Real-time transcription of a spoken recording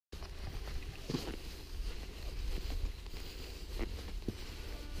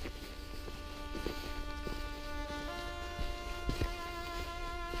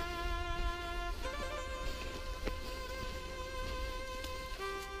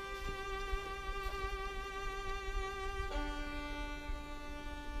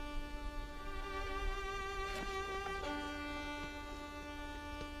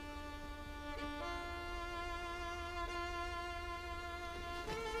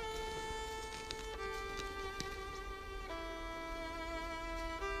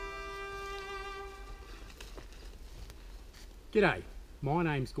G'day, my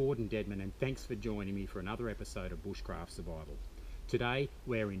name's Gordon Dedman and thanks for joining me for another episode of Bushcraft Survival. Today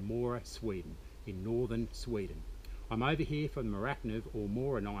we're in Mora, Sweden, in northern Sweden. I'm over here for the Morakniv or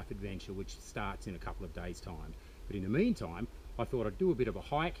Morakniv Adventure, which starts in a couple of days' time. But in the meantime, I thought I'd do a bit of a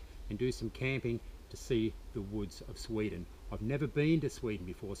hike and do some camping to see the woods of Sweden. I've never been to Sweden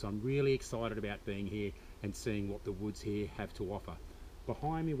before, so I'm really excited about being here and seeing what the woods here have to offer.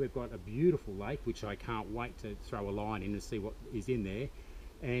 Behind me we've got a beautiful lake which I can't wait to throw a line in and see what is in there,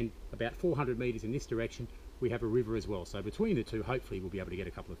 and about 400 metres in this direction we have a river as well, so between the two hopefully we'll be able to get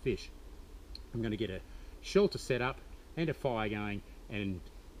a couple of fish. I'm going to get a shelter set up and a fire going and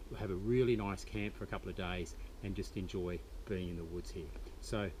have a really nice camp for a couple of days and just enjoy being in the woods here.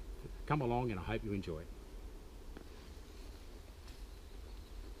 So come along and I hope you enjoy it.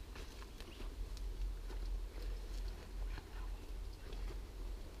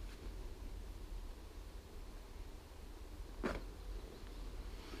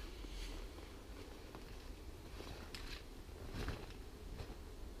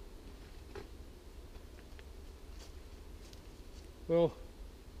 Well,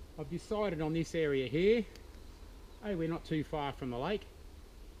 I've decided on this area here. Hey, we're not too far from the lake,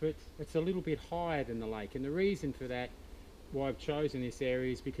 but it's a little bit higher than the lake, and the reason for that, why I've chosen this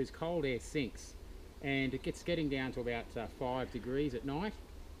area, is because cold air sinks and it gets getting down to about 5 degrees at night.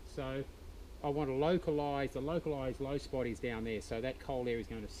 So I want to localise, the localised low spot is down there, so that cold air is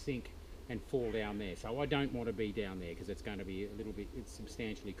going to sink and fall down there. So I don't want to be down there because it's going to be a little bit, it's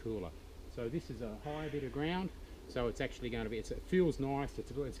substantially cooler. So this is a higher bit of ground. So it's actually going to be, it feels nice,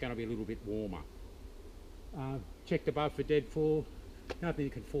 it's going to be a little bit warmer. Checked above for deadfall, nothing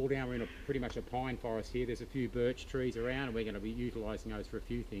that can fall down. We're in pretty much a pine forest here. There's a few birch trees around and we're going to be utilising those for a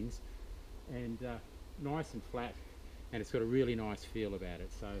few things. And nice and flat, and it's got a really nice feel about it.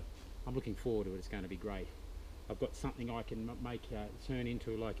 So I'm looking forward to it, it's going to be great. I've got something I can make turn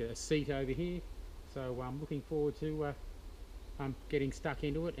into like a seat over here. So I'm looking forward to getting stuck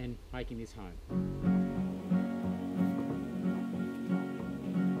into it and making this home.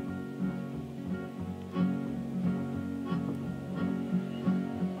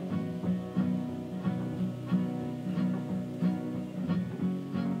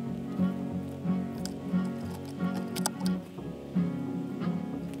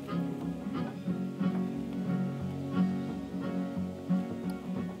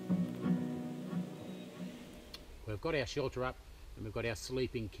 We've got our shelter up and we've got our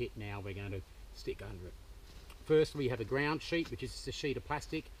sleeping kit now we're going to stick under it. First we have a ground sheet, which is just a sheet of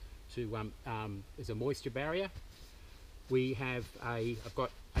plastic to as a moisture barrier. We have I've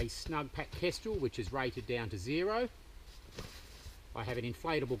got a snug pack kestrel which is rated down to 0. I have an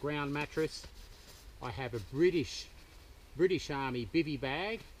inflatable ground mattress. I have a British Army bivvy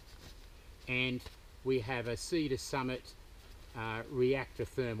bag, and we have a Cedar Summit reactor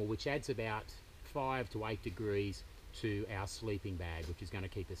thermal which adds about 5 to 8 degrees to our sleeping bag, which is going to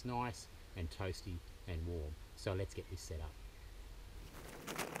keep us nice and toasty and warm. So let's get this set up.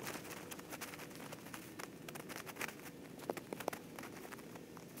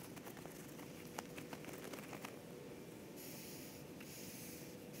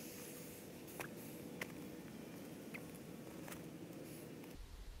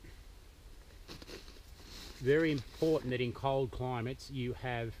 Very important that in cold climates you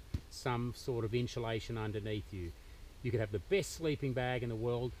have some sort of insulation underneath you. You could have the best sleeping bag in the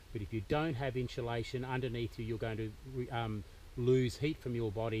world, but if you don't have insulation underneath you, you're going to lose heat from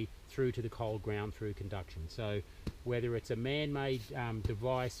your body through to the cold ground through conduction. So whether it's a man-made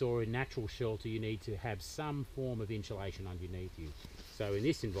device or a natural shelter, you need to have some form of insulation underneath you. So in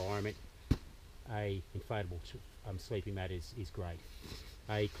this environment, a inflatable sleeping mat is great.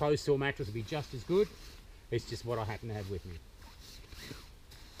 A closed cell mattress would be just as good. It's just what I happen to have with me.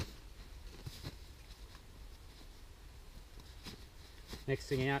 Next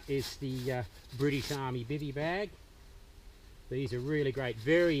thing out is the British Army bivvy bag. These are really great,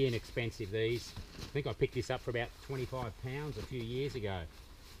 very inexpensive these. I think I picked this up for about £25 a few years ago.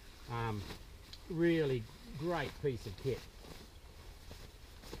 Really great piece of kit.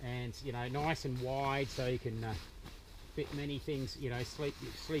 And you know, nice and wide so you can fit many things, you know,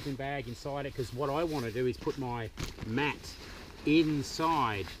 sleeping bag inside it, because what I want to do is put my mat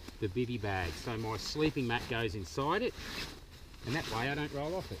inside the bivvy bag. So my sleeping mat goes inside it, and that way I don't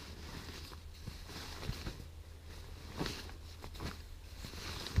roll off it.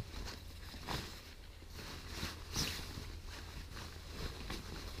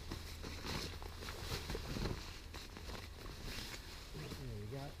 There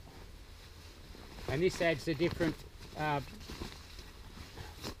we go. And this adds a different,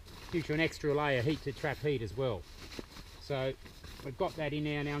 gives you an extra layer heat to trap heat as well. So I've got that in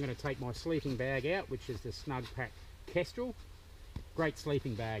now. Now I'm going to take my sleeping bag out, which is the Snug Pack Kestrel. Great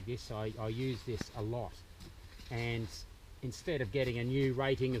sleeping bag this. I use this a lot, and instead of getting a new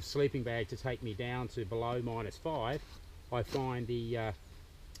rating of sleeping bag to take me down to below -5, I find the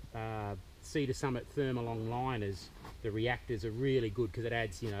Cedar Summit Thermalong liners, the reactors, are really good because it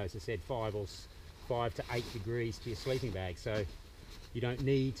adds, you know, as I said, 5 to 8 degrees to your sleeping bag. So you don't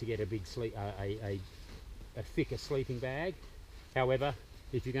need to get a big a thicker sleeping bag. However,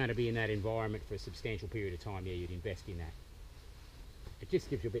 if you're going to be in that environment for a substantial period of time, yeah, you'd invest in that. It just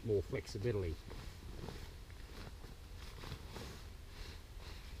gives you a bit more flexibility.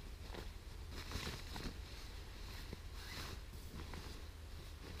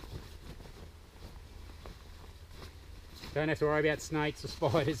 Don't have to worry about snakes or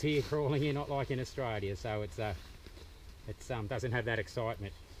spiders here crawling in, not like in Australia. So it doesn't have that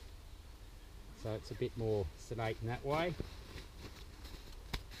excitement. So it's a bit more sedate in that way.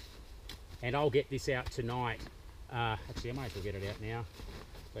 And I'll get this out tonight. Actually, I might as well get it out now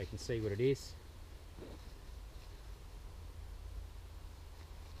so you can see what it is.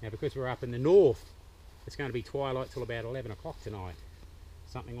 Now, because we're up in the north, it's going to be twilight till about 11 o'clock tonight,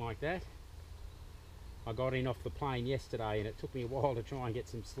 something like that. I got in off the plane yesterday and it took me a while to try and get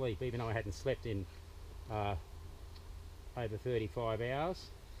some sleep, even though I hadn't slept in over 35 hours.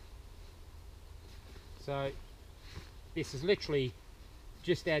 So this is literally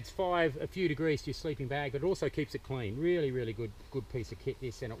just adds a few degrees to your sleeping bag, but it also keeps it clean. Really, really good piece of kit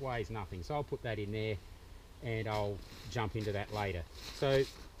this, and it weighs nothing. So I'll put that in there and I'll jump into that later. So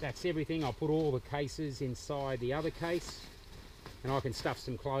that's everything. I'll put all the cases inside the other case, and I can stuff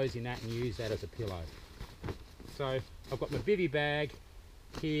some clothes in that and use that as a pillow. So I've got my bivvy bag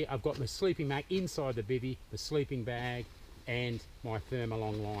here, I've got my sleeping mat inside the bivvy, the sleeping bag, and my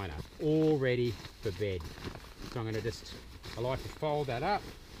Thermalong liner, all ready for bed. So I'm going to I like to fold that up.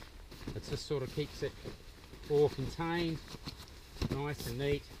 It just sort of keeps it all contained, nice and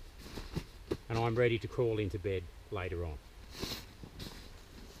neat, and I'm ready to crawl into bed later on.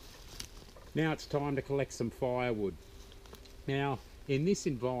 Now it's time to collect some firewood. Now, in this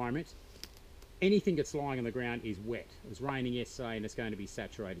environment, anything that's lying on the ground is wet. It was raining yesterday and it's going to be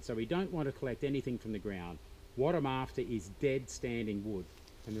saturated. So we don't want to collect anything from the ground. What I'm after is dead standing wood.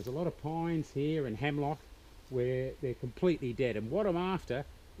 And there's a lot of pines here and hemlock where they're completely dead. And what I'm after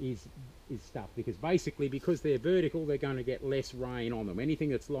is stuff, because basically, because they're vertical, they're going to get less rain on them. Anything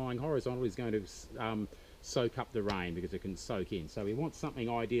that's lying horizontal is going to soak up the rain because it can soak in. So we want something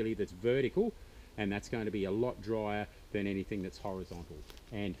ideally that's vertical, and that's going to be a lot drier than anything that's horizontal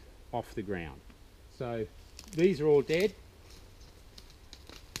and off the ground. So these are all dead.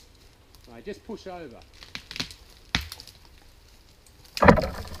 So I just push over.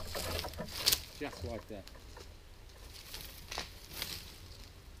 Just like that.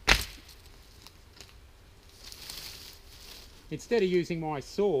 Instead of using my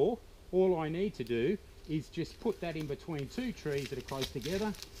saw, all I need to do is just put that in between two trees that are close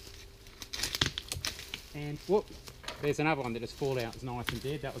together. And whoop, there's another one that has fallen out. It's nice and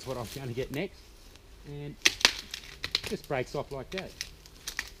dead. That was what I was going to get next. And just breaks off like that.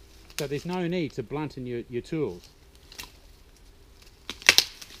 So there's no need to blunten your tools.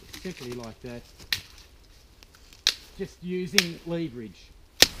 Simply like that. Just using leverage.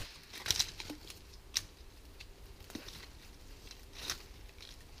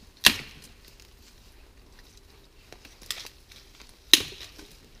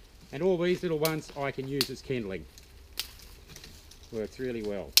 And all these little ones I can use as kindling. Works really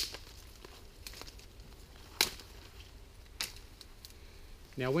well.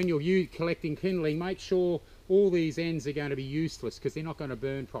 Now when you're collecting kindling, make sure all these ends are going to be useless because they're not going to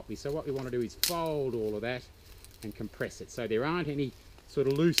burn properly. So what we want to do is fold all of that and compress it. So there aren't any sort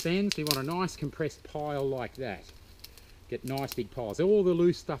of loose ends. We want a nice compressed pile like that. Get nice big piles. All the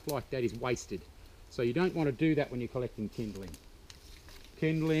loose stuff like that is wasted. So you don't want to do that when you're collecting kindling.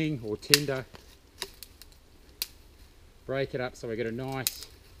 Kindling or tinder, break it up so we get a nice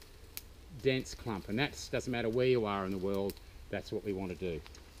dense clump, and that doesn't matter where you are in the world, that's what we want to do.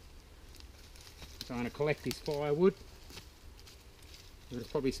 So I'm going to collect this firewood. I'm going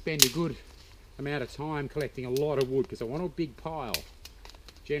to probably spend a good amount of time collecting a lot of wood because I want a big pile.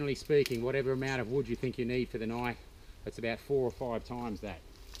 Generally speaking, whatever amount of wood you think you need for the night, it's about 4 or 5 times that.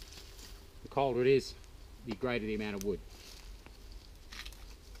 The colder it is, the greater the amount of wood.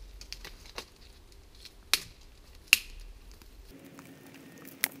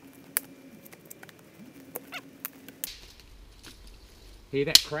 Hear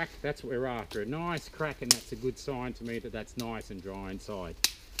that crack? That's what we're after. A nice crack, and that's a good sign to me that that's nice and dry inside.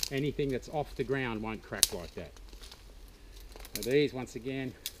 Anything that's off the ground won't crack like that. Now these, once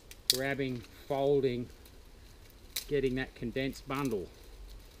again, grabbing, folding, getting that condensed bundle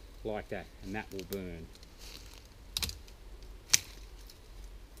like that, and that will burn.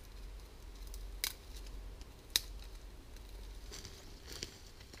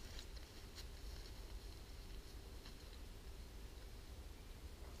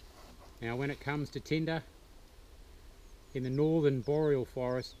 Now when it comes to tinder, in the northern boreal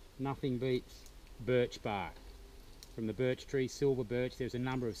forest, nothing beats birch bark. From the birch tree, silver birch, there's a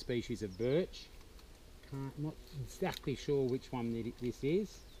number of species of birch. Not exactly sure which one this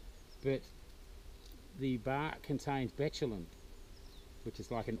is, but the bark contains betulin, which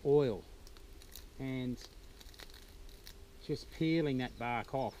is like an oil, and just peeling that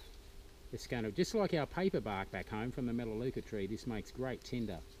bark off, it's going to, just like our paper bark back home from the melaleuca tree, this makes great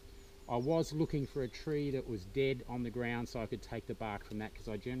tinder. I was looking for a tree that was dead on the ground so I could take the bark from that, because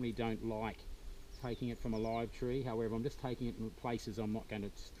I generally don't like taking it from a live tree. However, I'm just taking it in places I'm not going to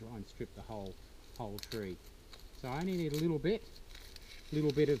try and strip the whole tree. So I only need a little bit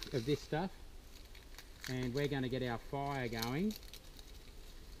of this stuff, and we're going to get our fire going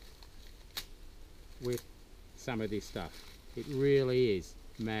with some of this stuff. It really is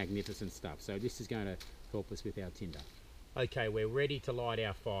magnificent stuff. So this is going to help us with our tinder. Okay, we're ready to light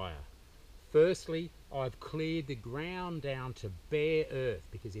our fire. Firstly, I've cleared the ground down to bare earth,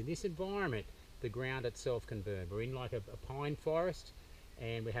 because in this environment the ground itself can burn. We're in like a pine forest,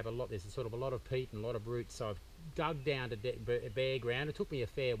 and we have there's sort of a lot of peat and a lot of roots, so I've dug down to bare ground. It took me a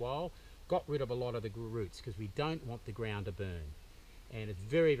fair while, got rid of a lot of the roots, because we don't want the ground to burn. And it's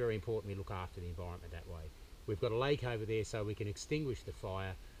very, very important we look after the environment that way. We've got a lake over there so we can extinguish the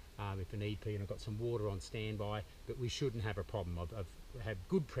fire if need be, and I've got some water on standby, but we shouldn't have a problem. I've had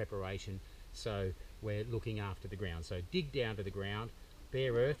good preparation, so we're looking after the ground. So dig down to the ground,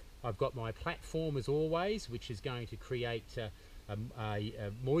 bare earth. I've got my platform as always, which is going to create a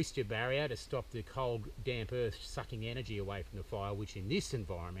moisture barrier to stop the cold, damp earth sucking energy away from the fire, which in this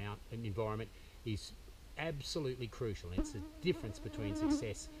environment is absolutely crucial. It's the difference between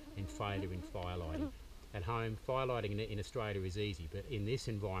success and failure in fire lighting. At home, fire lighting in Australia is easy, but in this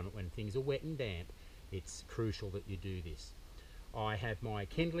environment, when things are wet and damp, it's crucial that you do this. I have my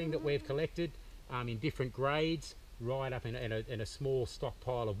kindling that we've collected in different grades, right up in a small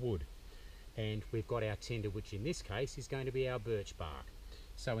stockpile of wood. And we've got our tinder, which in this case is going to be our birch bark.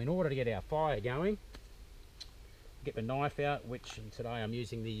 So in order to get our fire going, get the knife out, which today I'm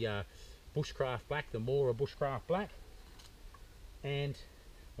using the Bushcraft Black, the Mora Bushcraft Black, and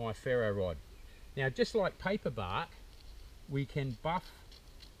my ferro rod. Now, just like paper bark, we can buff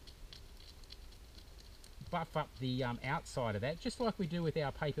up the outside of that, just like we do with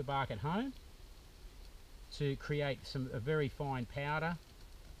our paper bark at home, to create a very fine powder,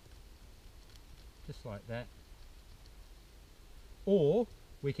 just like that. Or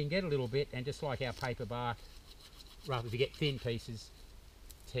we can get a little bit, and just like our paper bark, rather to get thin pieces,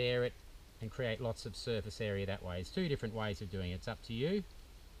 tear it and create lots of surface area that way. It's two different ways of doing it. It's up to you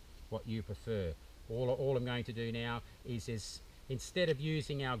what you prefer. All I'm going to do now is instead of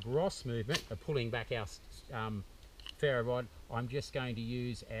using our gross movement of pulling back our ferro rod, I'm just going to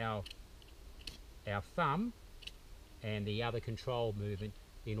use our thumb and the other control movement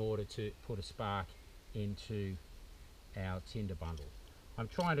in order to put a spark into our tinder bundle. I'm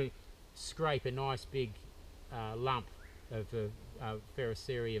trying to scrape a nice big lump of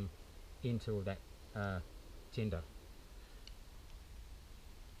ferrocerium into that tinder.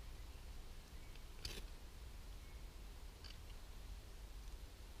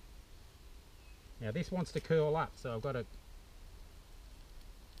 Now this wants to curl up, so I've got to,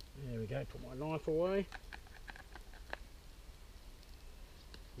 there we go, put my knife away,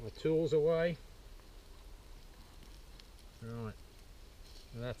 my tools away. Right,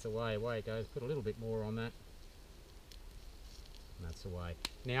 that's away it goes. Put a little bit more on that. And that's away.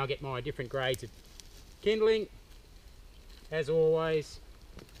 Now I'll get my different grades of kindling, as always.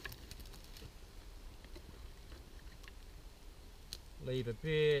 Leave a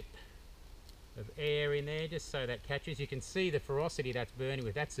bit of air in there just so that catches. You can see the ferocity that's burning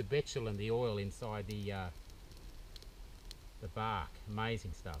with. That's the betulin, the oil inside the bark.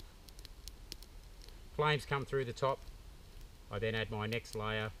 Amazing stuff. Flames come through the top. I then add my next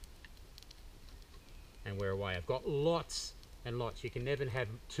layer and we're away. I've got lots and lots. You can never have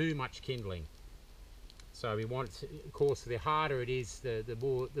too much kindling. So we want, of course, the harder it is, the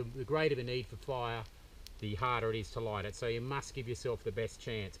greater the need for fire, the harder it is to light it. So you must give yourself the best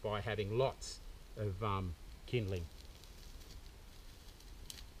chance by having lots of kindling.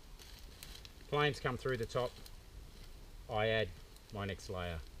 Flames come through the top. I add my next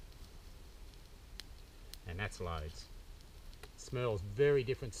layer. And that's loads. smells. Very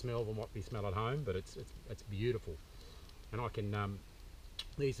different smell than what we smell at home, but it's beautiful. And I can,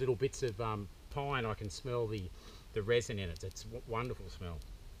 these little bits of pine, I can smell the resin in it. It's a wonderful smell.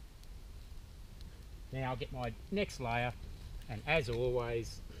 Now I'll get my next layer, and as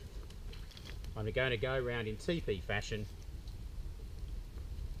always, I'm going to go around in teepee fashion.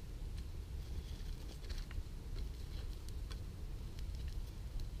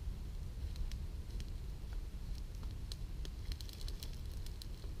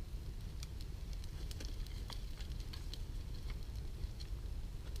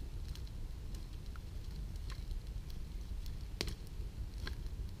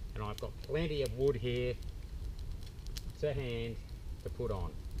 And I've got plenty of wood here to hand to put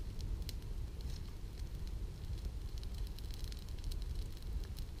on.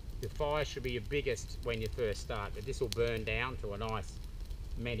 The fire should be your biggest when you first start, but this will burn down to a nice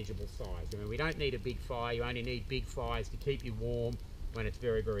manageable size. I mean, we don't need a big fire, you only need big fires to keep you warm when it's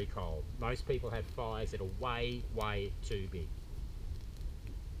very, very cold. Most people have fires that are way, way too big.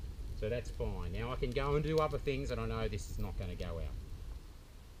 So that's fine. Now I can go and do other things, and I know this is not going to go out.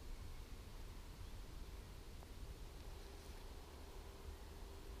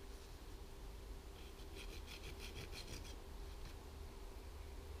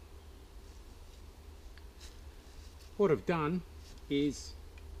 What I've done is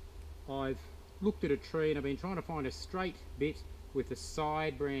I've looked at a tree and I've been trying to find a straight bit with the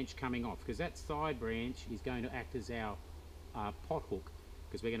side branch coming off, because that side branch is going to act as our pot hook,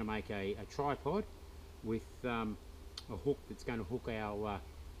 because we're going to make a tripod with a hook that's going to hook our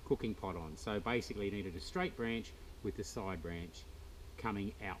cooking pot on. So basically you needed a straight branch with the side branch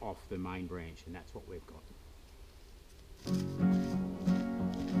coming out off the main branch, and that's what we've got.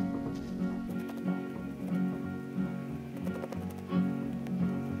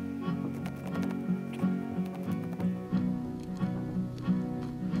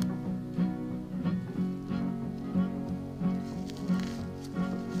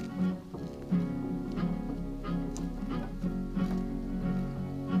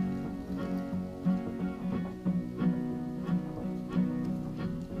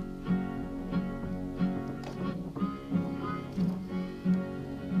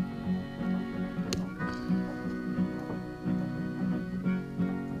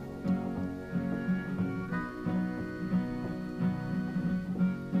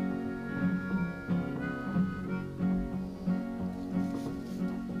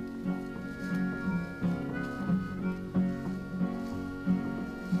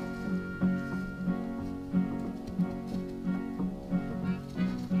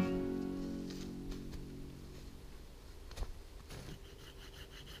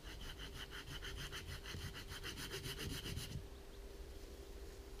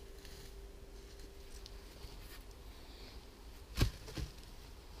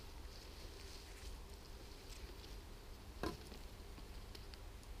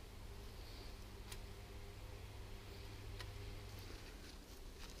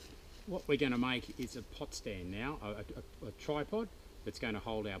 What we're going to make is a pot stand now, a tripod that's going to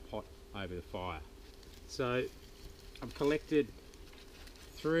hold our pot over the fire. So I've collected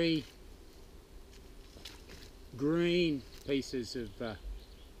 3 green pieces of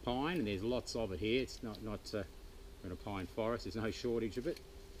pine, and there's lots of it here. It's not in a pine forest, there's no shortage of it,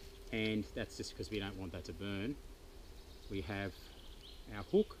 and that's just because we don't want that to burn. We have our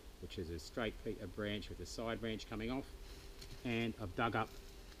hook, which is a straight branch with a side branch coming off, and I've dug up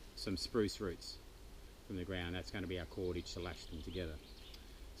some spruce roots from the ground. That's going to be our cordage to lash them together.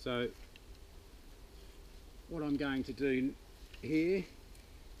 So what I'm going to do here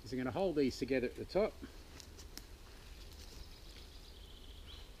is I'm going to hold these together at the top,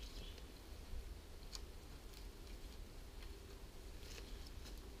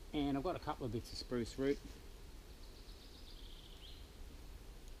 and I've got a couple of bits of spruce root.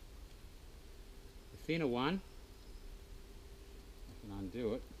 The thinner one, I can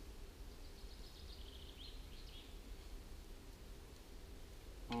undo it.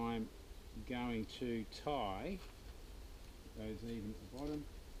 I'm going to tie those even at the bottom.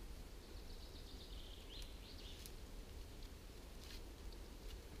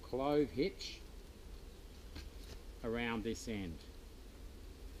 A clove hitch around this end.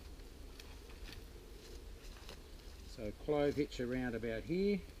 So clove hitch around about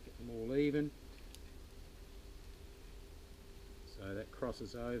here, get them all even. So that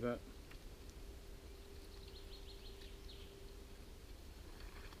crosses over.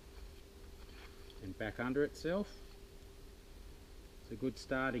 And back under itself. It's a good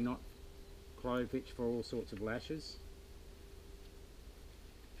starting knot, clove hitch, for all sorts of lashes.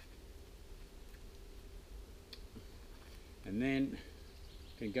 and then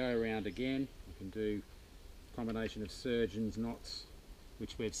can go around again. I can do a combination of surgeons knots,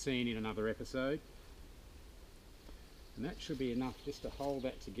 which we've seen in another episode, and that should be enough just to hold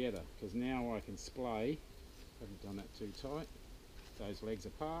that together, because now I can splay. Haven't done that too tight. Those legs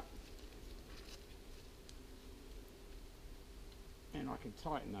apart, and I can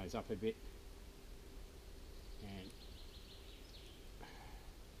tighten those up a bit and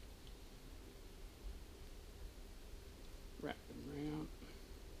wrap them around.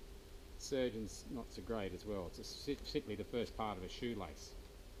 Surgeon's knots are great as well. It's simply the first part of a shoelace,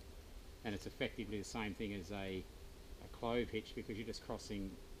 and it's effectively the same thing as a clove hitch, because you're just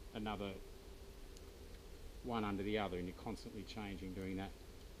crossing another one under the other, and you're constantly changing, doing that,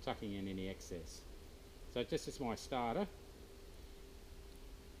 tucking in any excess. So just as my starter,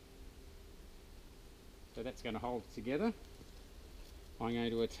 so that's going to hold it together. I'm going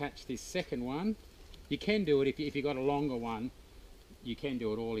to attach this second one. You can do it if you've got a longer one, you can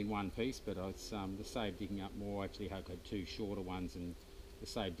do it all in one piece, but it's to save digging up more. Actually, I've got two shorter ones, and to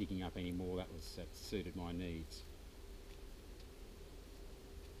save digging up any more, that suited my needs.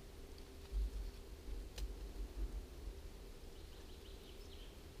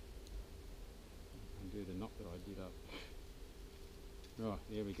 Undo the knot that I did up. Right,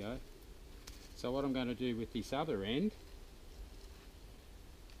 there we go. So what I'm going to do with this other end,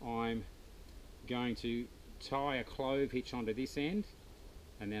 I'm going to tie a clove hitch onto this end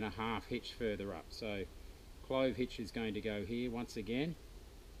and then a half hitch further up. So clove hitch is going to go here once again,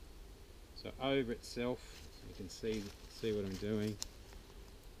 so over itself, so you can see what I'm doing,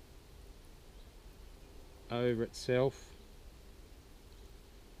 over itself,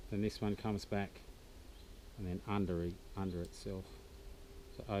 then this one comes back and then under itself,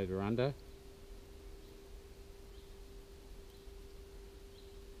 so over under.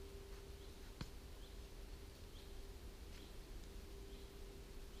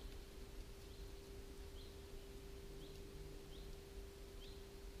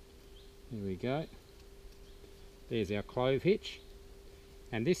 There we go. There's our clove hitch,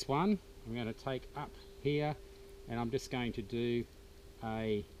 and this one I'm going to take up here, and I'm just going to do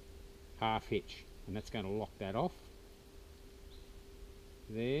a half hitch, and that's going to lock that off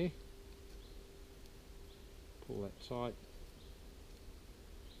there. Pull that tight.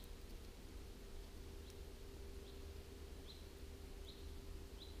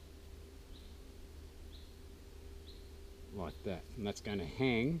 Like that, and that's going to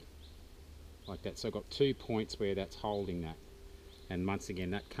hang like that. So I've got 2 points where that's holding that, and once again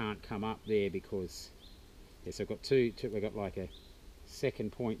that can't come up there because yes, I've got two we've got like a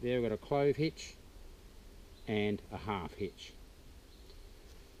second point there. We've got a clove hitch and a half hitch,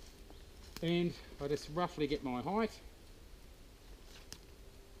 and I just roughly get my height.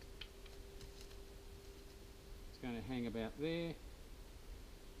 It's going to hang about there,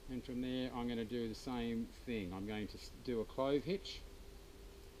 and from there I'm going to do the same thing. I'm going to do a clove hitch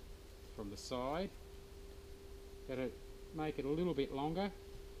from the side. Got to make it a little bit longer.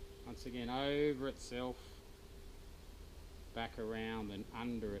 Once again, over itself, back around and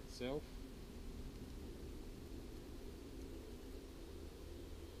under itself.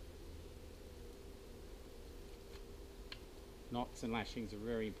 Knots and lashings are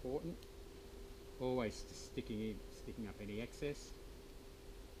very important. Always sticking up any excess.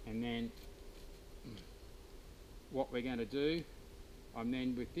 And then what we're going to do, I'm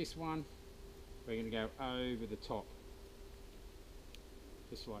then with this one, we're going to go over the top,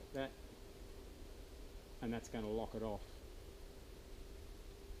 just like that, and that's going to lock it off,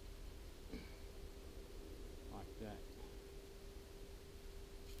 like that.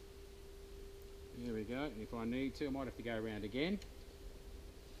 There we go, and if I need to, I might have to go around again,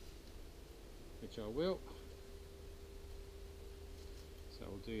 which I will. So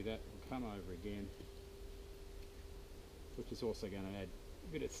we'll do that, we'll come over again, which is also going to add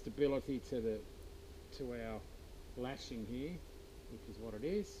a bit of stability to our lashing here, which is what it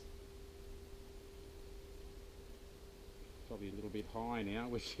is. Probably a little bit high now,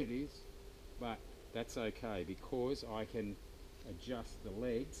 which it is, but that's okay because I can adjust the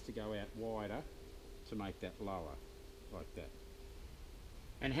legs to go out wider to make that lower, like that.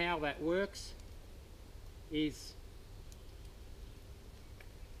 And how that works is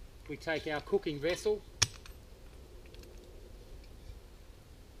we take our cooking vessel,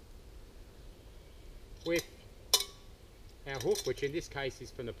 with our hook, which in this case is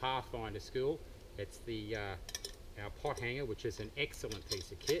from the Pathfinder school. It's the our pot hanger, which is an excellent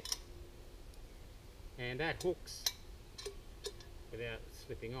piece of kit, and that hooks, without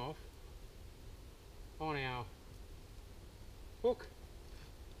slipping off, on our hook,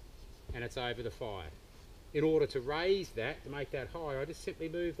 and it's over the fire. in order to raise that, to make that higher, I just simply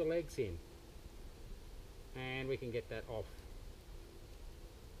move the legs in. And we can get that off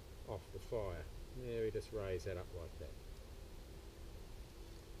the fire. There, we just raise that up like that.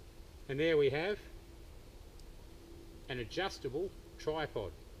 And there we have an adjustable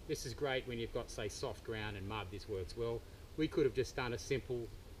tripod. This is great when you've got, say, soft ground and mud. This works well. We could have just done a simple,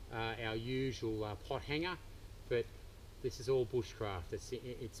 our usual pot hanger, but this is all bushcraft.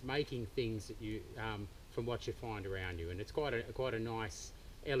 It's making things that you from what you find around you, and it's quite a nice,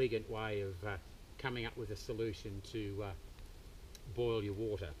 elegant way of coming up with a solution to boil your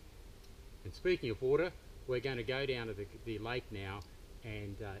water. And speaking of water, we're going to go down to the lake now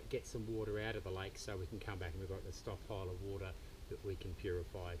and get some water out of the lake so we can come back and we've got a stockpile of water that we can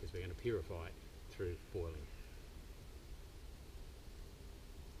purify, because we're going to purify it through boiling.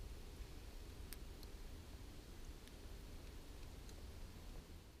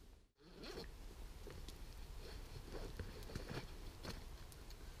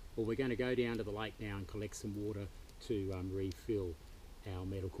 Well, we're going to go down to the lake now and collect some water to refill our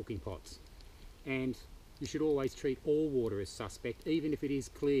metal cooking pots. And you should always treat all water as suspect, even if it is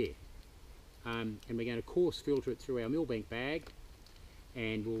clear. And we're going to coarse filter it through our millbank bag,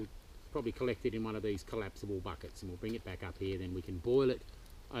 and we'll probably collect it in one of these collapsible buckets, and we'll bring it back up here. Then we can boil it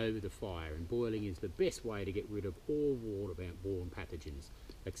over the fire, and boiling is the best way to get rid of all waterborne pathogens,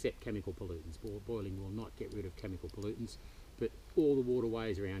 except chemical pollutants. Boiling will not get rid of chemical pollutants, but all the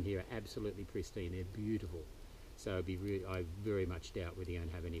waterways around here are absolutely pristine. They're beautiful. So I very much doubt whether you're going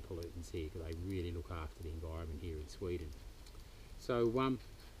to have any pollutants here, because they really look after the environment here in Sweden. So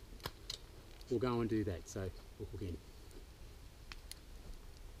we'll go and do that. So we'll hook in.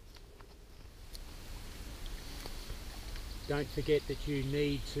 Don't forget that you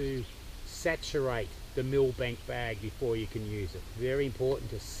need to saturate the millbank bag before you can use it. Very important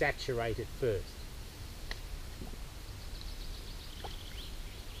to saturate it first.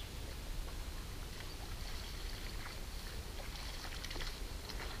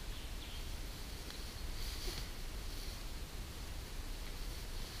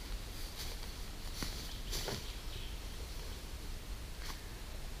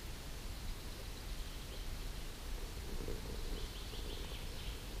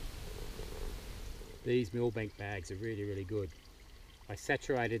 These millbank bags are really, really good. I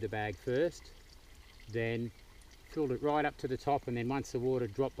saturated the bag first, then filled it right up to the top, and then once the water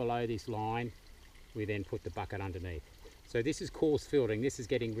dropped below this line, we then put the bucket underneath. So this is coarse filtering. This is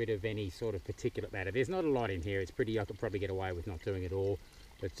getting rid of any sort of particulate matter. There's not a lot in here. It's pretty, I could probably get away with not doing it all,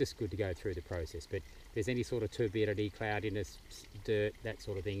 but it's just good to go through the process. But if there's any sort of turbidity, cloudiness, dirt, that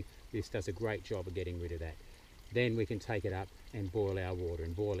sort of thing, this does a great job of getting rid of that. Then we can take it up and boil our water,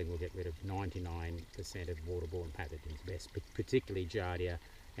 and boiling will get rid of 99% of waterborne pathogens, particularly Giardia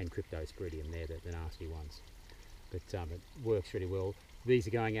and Cryptosporidium. They're the nasty ones. But it works really well. These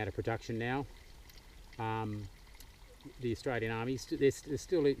are going out of production now. The Australian Army,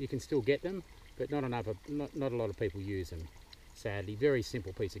 you can still get them, but not a lot of people use them, sadly. Very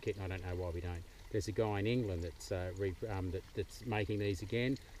simple piece of kit, and I don't know why we don't. There's a guy in England that's making these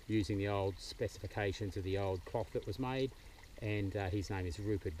again, using the old specifications of the old cloth that was made, and his name is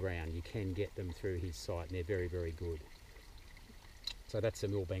Rupert Brown. You can get them through his site, and they're very, very good. So that's the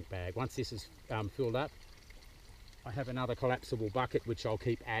millbank bag. Once this is filled up, I have another collapsible bucket which I'll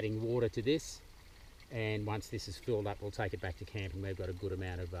keep adding water to this, and once this is filled up, we'll take it back to camp, and we've got a good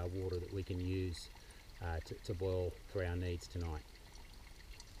amount of water that we can use to boil for our needs tonight.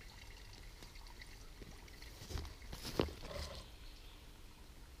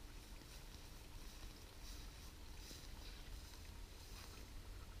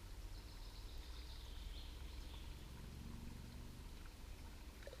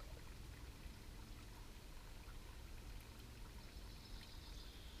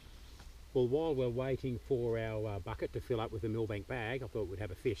 Well, while we're waiting for our bucket to fill up with the millbank bag, I thought we'd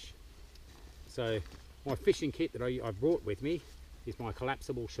have a fish. So my fishing kit that I brought with me is my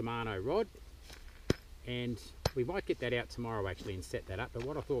collapsible Shimano rod, and we might get that out tomorrow actually and set that up. But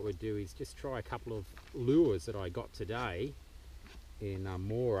what I thought we'd do is just try a couple of lures that I got today in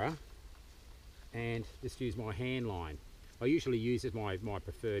Mora, and just use my hand line. I usually use as my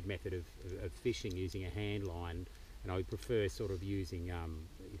preferred method of fishing, using a hand line, and I would prefer sort of using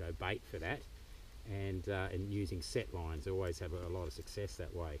bait for that, and using set lines. I always have a lot of success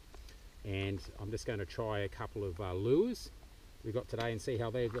that way. And I'm just going to try a couple of lures we got today and see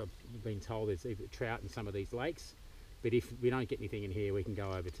how they've been told there's either trout in some of these lakes. But if we don't get anything in here, we can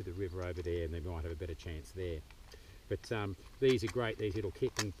go over to the river over there, and they might have a better chance there. But these are great, these little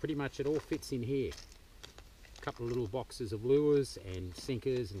kits, and pretty much it all fits in here. A couple of little boxes of lures and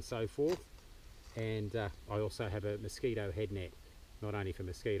sinkers and so forth. And I also have a mosquito head net, not only for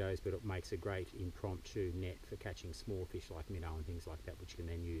mosquitoes, but it makes a great impromptu net for catching small fish like minnow and things like that, which you can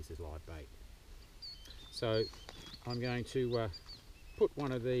then use as live bait. So I'm going to put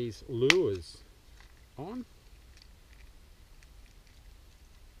one of these lures on.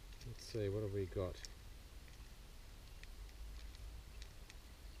 Let's see, what have we got?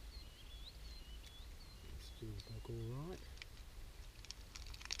 Still look all right.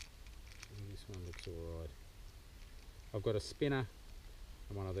 This one looks all right. I've got a spinner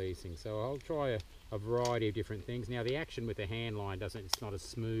and one of these things, so I'll try a variety of different things. Now the action with the hand line it's not as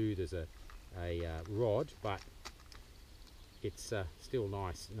smooth as a rod, but it's still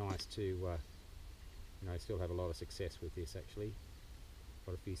nice to you know, still have a lot of success with this actually.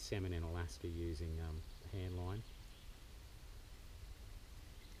 Got a few salmon in Alaska using the hand line.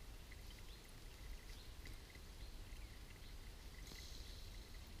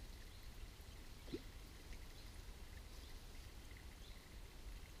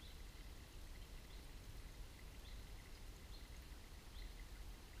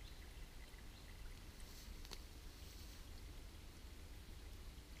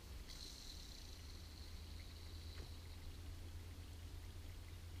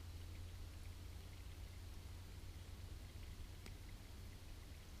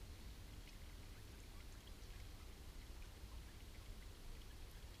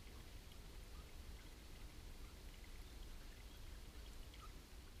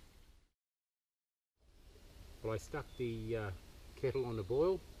 Well, I stuck the kettle on the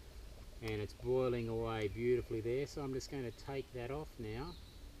boil and it's boiling away beautifully there, so I'm just going to take that off now.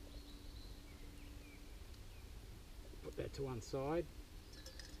 Put that to one side.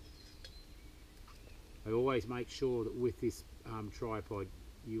 I always make sure that with this tripod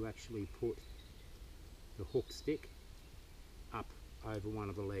you actually put the hook stick up over one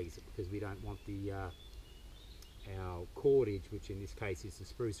of the legs, because we don't want the our cordage, which in this case is the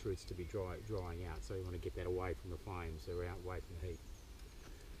spruce roots, to be drying out, so we want to get that away from the flames, or out away from the heat.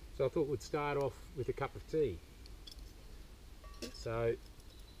 So I thought we'd start off with a cup of tea. So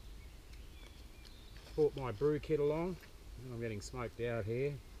brought my brew kit along. I'm getting smoked out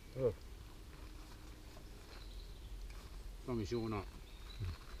here. Oh. As long as you're not.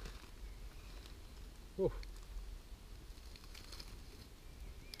 Oh.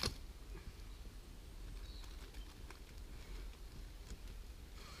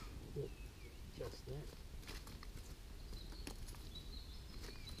 Just that.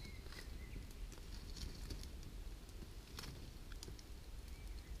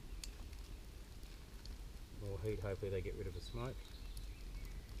 More heat, hopefully they get rid of the smoke.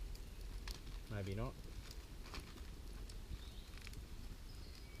 Maybe not.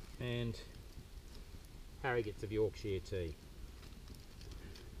 And Harry gets a Yorkshire tea.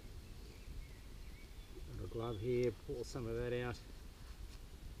 Got a glove here, pour some of that out.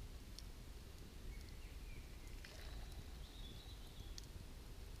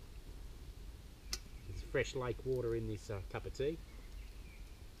 There's fresh lake water in this cup of tea.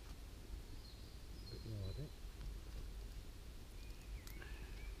 A bit more, I think.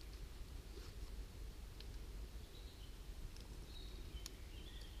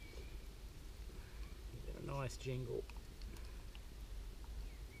 Get a nice jingle.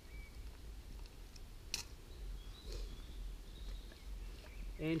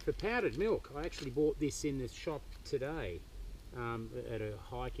 And for powdered milk, I actually bought this in the shop today, at a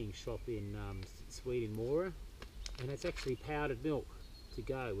hiking shop in Sweden, Mora, and it's actually powdered milk to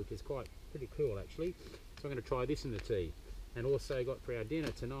go, which is pretty cool actually. So I'm going to try this in the tea. And also got for our dinner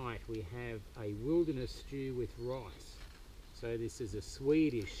tonight, we have a wilderness stew with rice. So this is a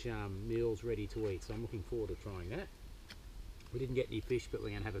Swedish meals ready to eat, so I'm looking forward to trying that. We didn't get any fish, but we're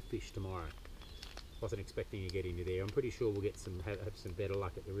going to have a fish tomorrow. Wasn't expecting to get into there. I'm pretty sure we'll get have some better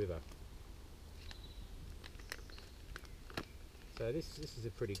luck at the river. So this is a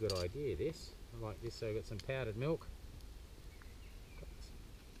pretty good idea, this. I like this. So I've got some powdered milk. Got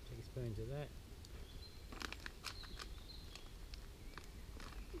 2 teaspoons of that.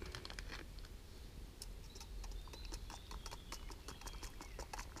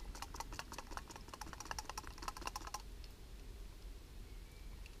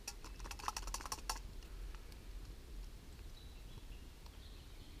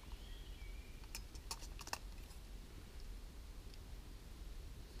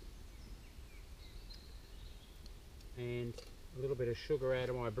 And a little bit of sugar out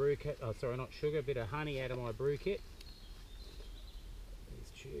of my brew kit. Oh, sorry, not sugar, a bit of honey out of my brew kit.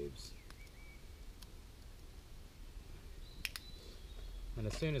 These tubes. And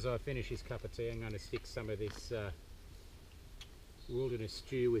as soon as I finish this cup of tea, I'm going to stick some of this wilderness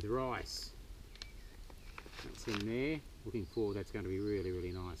stew with rice That's in there. Looking forward, that's going to be really,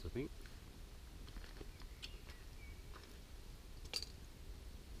 really nice, I think.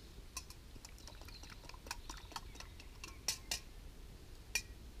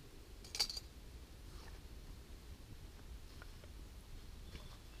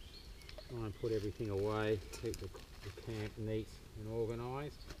 Try and put everything away, keep the camp neat and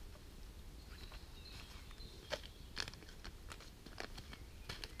organised.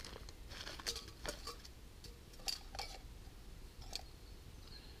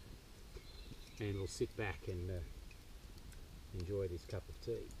 And we'll sit back and enjoy this cup of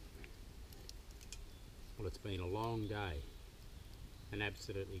tea. Well, it's been a long day, an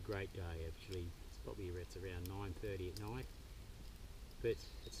absolutely great day actually. It's around 9:30 at night, but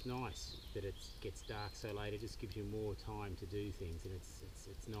it's nice that it gets dark so late. It just gives you more time to do things, and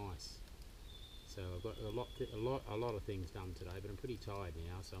it's nice. So I've got a lot of things done today, but I'm pretty tired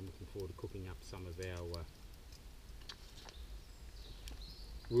now, so I'm looking forward to cooking up some of our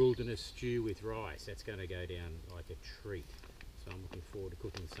wilderness stew with rice. That's going to go down like a treat. So I'm looking forward to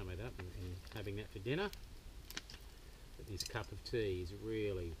cooking some of that and having that for dinner. But this cup of tea is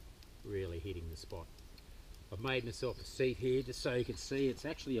really, really hitting the spot. I've made myself a seat here just so you can see. It's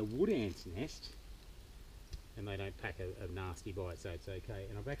actually a wood ant's nest, and they don't pack a nasty bite, so it's okay.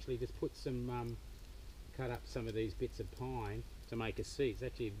 And I've actually just put some, cut up some of these bits of pine to make a seat. It's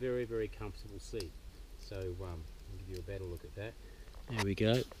actually a very, very comfortable seat. So I'll give you a better look at that. There we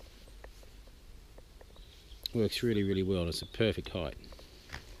go. Works really, really well. It's a perfect height.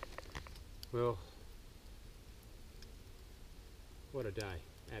 Well, what a day.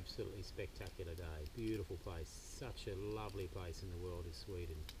 Absolutely spectacular day. Beautiful place. Such a lovely place in the world is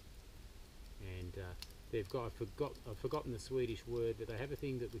Sweden. And I've forgotten the Swedish word, but they have a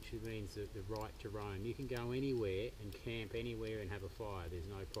thing which means the right to roam. You can go anywhere and camp anywhere and have a fire. There's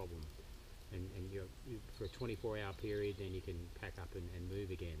no problem. And you're for a 24-hour period, then you can pack up and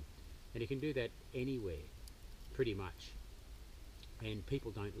move again. And you can do that anywhere, pretty much. And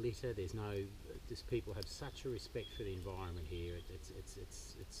people don't litter. There's no. Just people have such a respect for the environment here.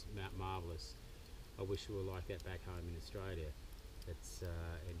 It's marvellous. I wish we were like that back home in Australia.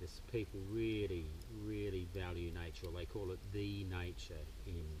 And just people really, really value nature. They call it the nature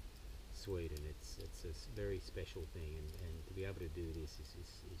in Sweden. It's a very special thing, and to be able to do this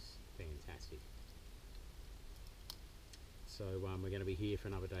is fantastic. So we're going to be here for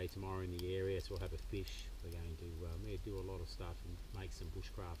another day tomorrow in the area, so we'll have a fish. We're going to do a lot of stuff and make some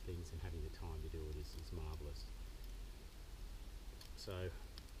bushcraft things, and having the time to do it is marvellous. So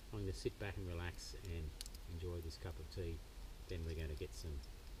I'm going to sit back and relax and enjoy this cup of tea. Then we're going to get some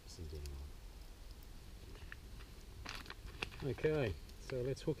dinner on. Okay, so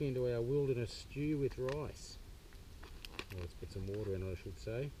let's hook into our wilderness stew with rice. Well, let's put some water in it, I should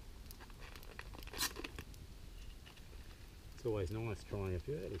say. It's always nice trying a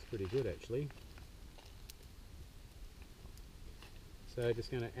few. That looks pretty good actually. So just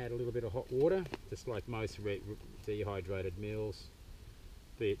going to add a little bit of hot water, just like most dehydrated meals,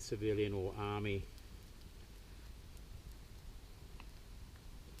 be it civilian or army.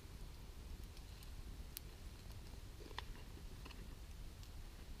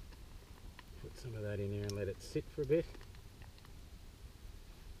 Put some of that in there and let it sit for a bit.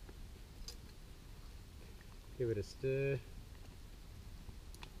 Give it a stir.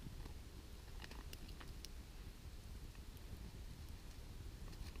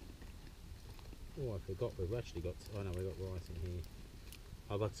 Oh, I forgot we've actually got, oh no, we've got rice in here.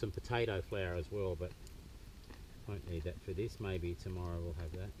 I've got some potato flour as well, but won't need that for this. Maybe tomorrow we'll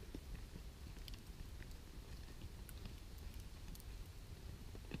have that.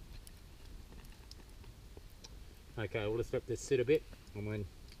 Okay, well let's let this sit a bit and then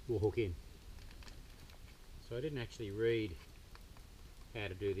we'll hook in. So I didn't actually read how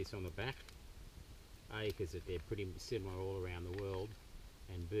to do this on the back. A, because they're pretty similar all around the world,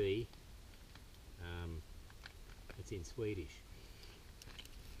 and B, it's in Swedish.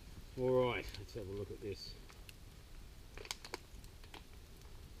 Alright, let's have a look at this.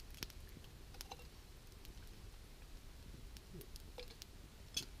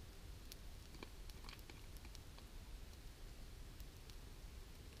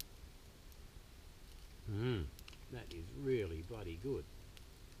 That is really bloody good.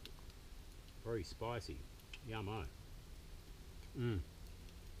 Very spicy. Yummo.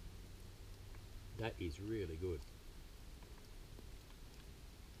 That is really good.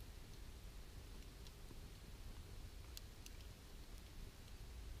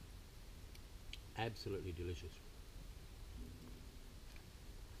 Absolutely delicious.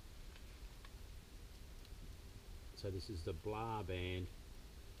 So this is the Blah band,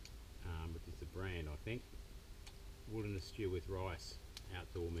 which is the brand I think. wilderness stew with rice,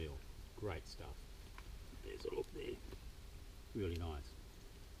 outdoor meal. Great stuff. There's a look there. Really nice.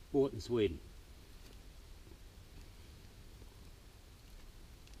 Bought in Sweden.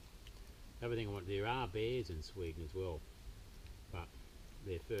 Other thing I want, there are bears in Sweden as well, but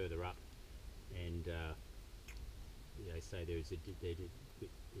they're further up, and they say they're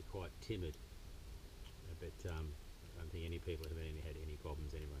quite timid. But I don't think any people have had any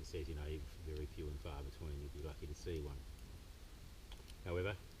problems. Anyone says, you know, very few and far between. You'd be lucky to see one.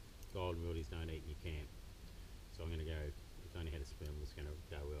 However, golden rule is don't eat in your camp. So I'm going to go. I've only had a spoon. I'm just going to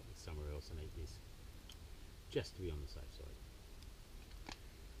go out somewhere else and eat this, just to be on the safe side.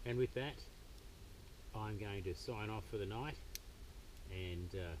 And with that, I'm going to sign off for the night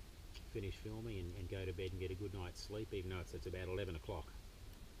and finish filming and go to bed and get a good night's sleep, even though it's about 11 o'clock.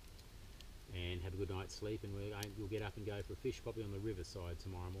 And have a good night's sleep, and we'll get up and go for a fish, probably on the riverside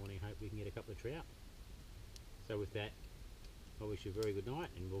tomorrow morning. Hope we can get a couple of trout. So with that, I wish you a very good night,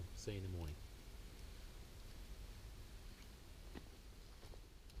 and we'll see you in the morning.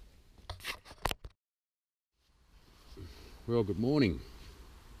 Well, good morning.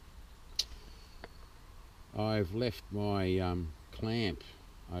 I've left my clamp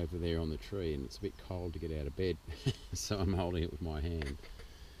over there on the tree, and it's a bit cold to get out of bed, so I'm holding it with my hand.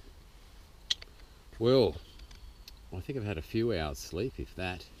 Well, I think I've had a few hours sleep, if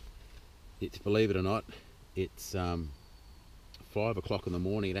that. It's, believe it or not, it's 5 o'clock in the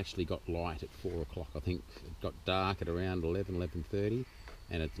morning. It actually got light at 4 o'clock. I think it got dark at around 11:30,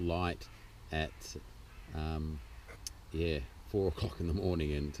 and it's light at 4 o'clock in the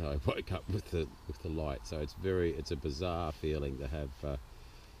morning, and I woke up with the light. So it's a bizarre feeling to have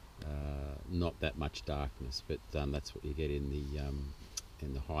not that much darkness, but that's what you get in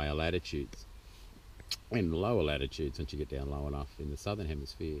the higher latitudes and lower latitudes once you get down low enough in the southern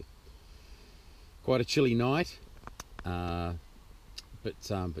hemisphere. Quite a chilly night, but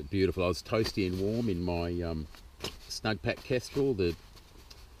beautiful. I was toasty and warm in my snug pack Kestrel, the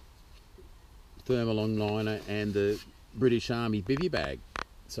thermal longliner, and the British Army bivvy bag.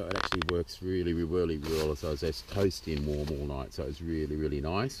 So it actually works really well. So I was just toasty and warm all night, so it was really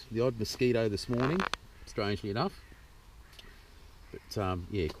nice. The odd mosquito this morning, strangely enough, but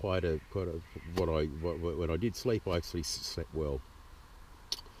yeah, when I did sleep, I actually slept well.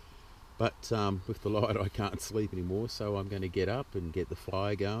 But with the light, I can't sleep anymore, so I'm going to get up and get the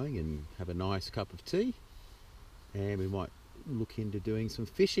fire going and have a nice cup of tea, and we might look into doing some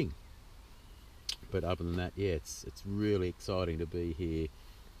fishing. But other than that, yeah, it's really exciting to be here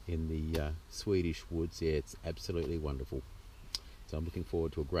in the Swedish woods. Yeah, it's absolutely wonderful. So I'm looking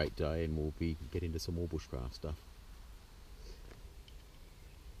forward to a great day, and we'll get into some more bushcraft stuff.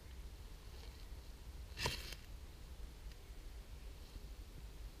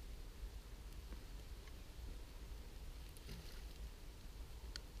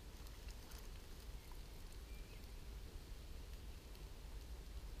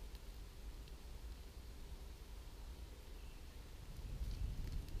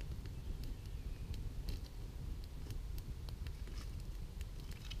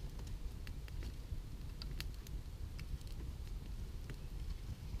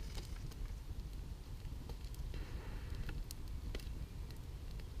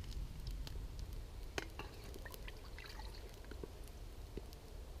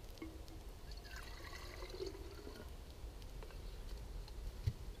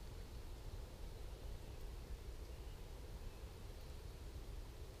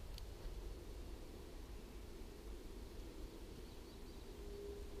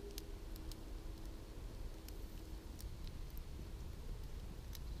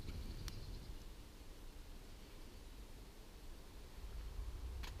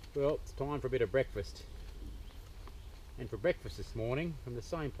 Well, it's time for a bit of breakfast. And for breakfast this morning, from the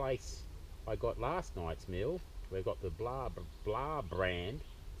same place I got last night's meal, we've got the Blah Band,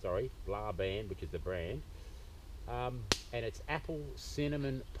 which is the brand, and it's apple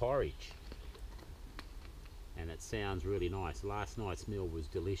cinnamon porridge. And it sounds really nice. Last night's meal was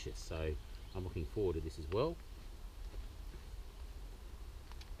delicious, so I'm looking forward to this as well.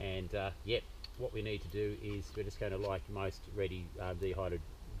 And yep, what we need to do is we're just going to, like most ready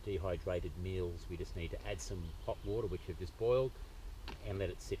dehydrated meals, we just need to add some hot water, which we've just boiled, and let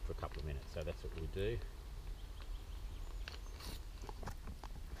it sit for a couple of minutes. So that's what we'll do.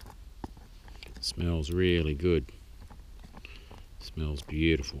 Smells really good. Smells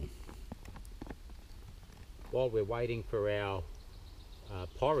beautiful. While we're waiting for our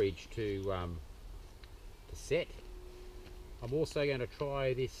porridge to set, I'm also going to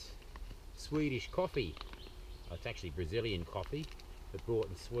try this Swedish coffee. It's actually Brazilian coffee, but brought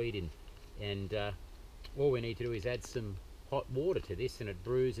in Sweden, and all we need to do is add some hot water to this and it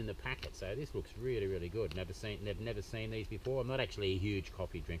brews in the packet. So this looks really, really good. Never seen these before. I'm not actually a huge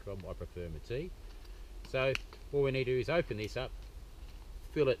coffee drinker. I prefer my tea. So all we need to do is open this up,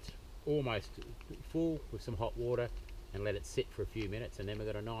 fill it almost full with some hot water and let it sit for a few minutes, and then we've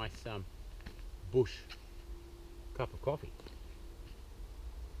got a nice bush cup of coffee.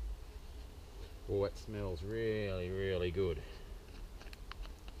 Oh, it smells really, really good.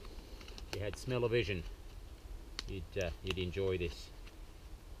 If you had smell-o-vision, you'd enjoy this.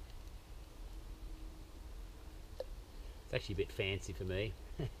 It's actually a bit fancy for me,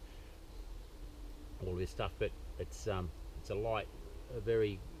 all this stuff, but it's a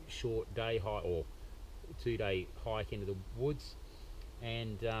very short day hike or 2-day hike into the woods,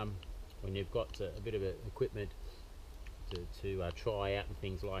 and when you've got a bit of equipment to try out and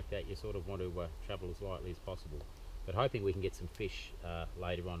things like that, you sort of want to travel as lightly as possible. But hoping we can get some fish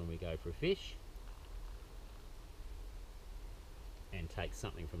later on when we go for a fish, and take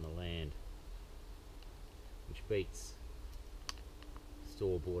something from the land, which beats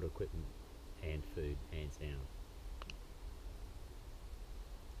store-bought equipment and food, hands down.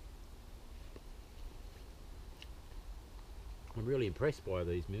 I'm really impressed by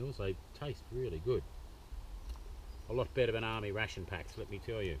these meals. They taste really good. A lot better than army ration packs, let me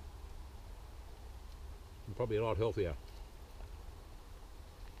tell you. And probably a lot healthier.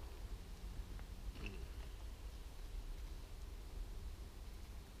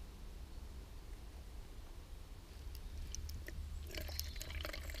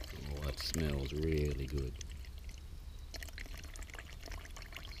 Oh, that smells really good.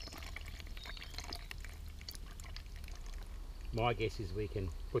 My guess is we can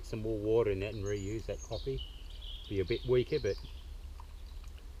put some more water in that and reuse that coffee. Be a bit weaker, but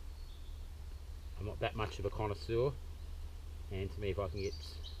I'm not that much of a connoisseur, and to me, if I can get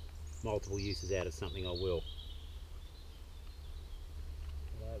multiple uses out of something, I will.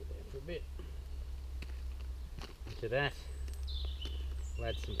 Put over there for a bit. Into that, we'll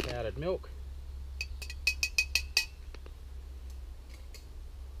add some powdered milk.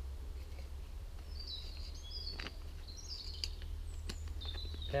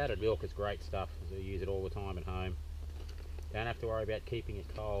 Powdered milk is great stuff. I use it all the time at home. Don't have to worry about keeping it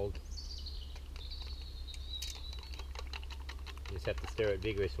cold. You just have to stir it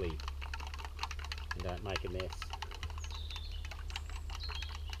vigorously and don't make a mess.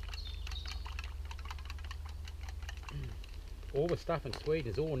 All the stuff in Sweden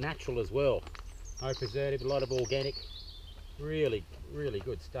is all natural as well. No preservative, a lot of organic. Really, really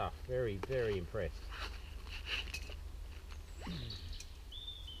good stuff. Very, very impressed.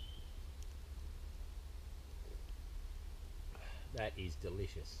 That is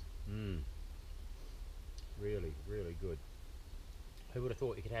delicious. Really, really good. Who would have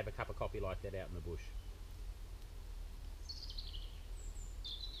thought you could have a cup of coffee like that out in the bush?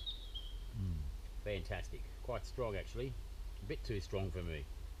 Fantastic. Quite strong actually. A bit too strong for me,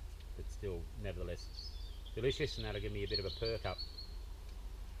 but still nevertheless delicious, and that'll give me a bit of a perk up.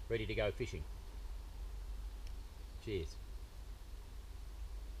 Ready to go fishing. Cheers.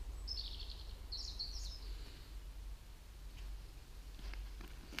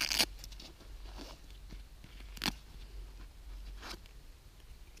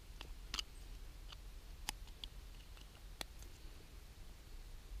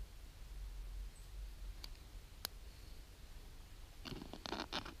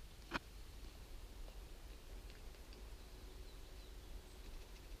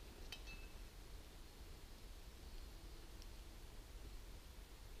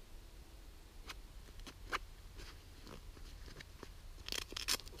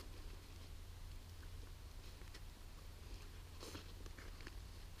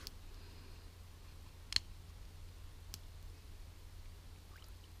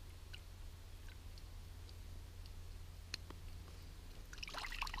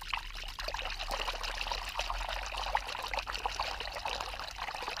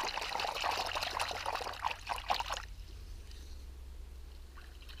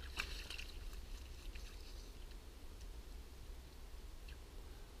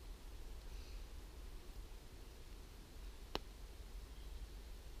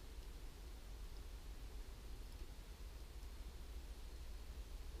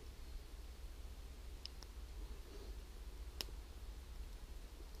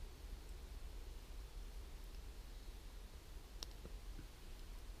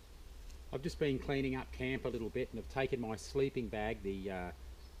 I've just been cleaning up camp a little bit, and I've taken my sleeping bag, the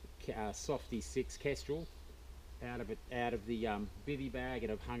Softy 6 Kestrel, out of the bivvy bag,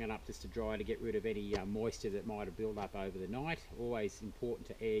 and I've hung it up just to dry to get rid of any moisture that might have built up over the night. Always important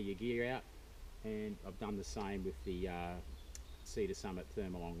to air your gear out. and I've done the same with the Cedar Summit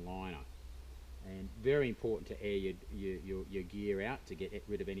Thermalong liner. And very important to air your gear out to get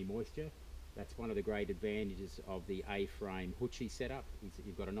rid of any moisture. That's one of the great advantages of the A-frame hoochie setup, is that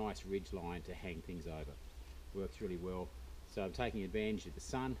you've got a nice ridge line to hang things over. Works really well. So I'm taking advantage of the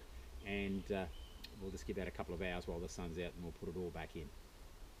sun, and we'll just give that a couple of hours while the sun's out, and we'll put it all back in.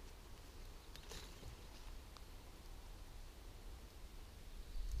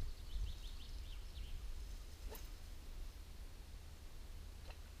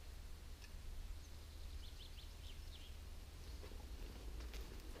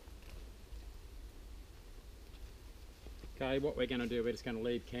 Okay, what we're going to do, we're just going to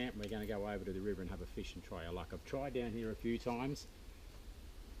leave camp and we're going to go over to the river and have a fish and try our luck. I've tried down here a few times.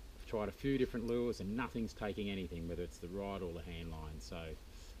 I've tried a few different lures and nothing's taking anything, whether it's the rod or the hand line. So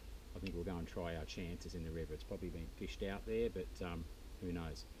I think we'll go and try our chances in the river. It's probably been fished out there, but who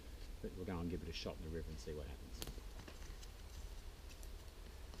knows. But we'll go and give it a shot in the river and see what happens.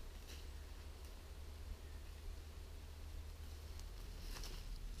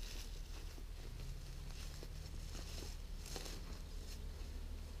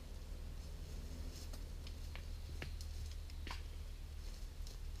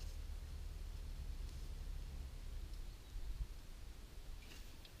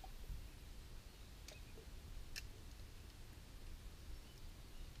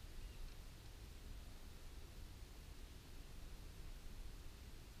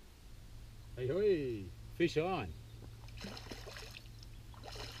 Hey, hey, fish on.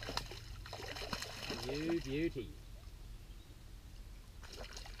 You beauty.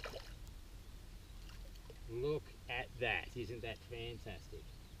 Look at that, isn't that fantastic?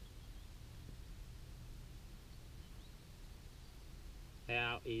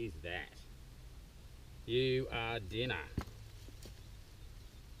 How is that? You are dinner.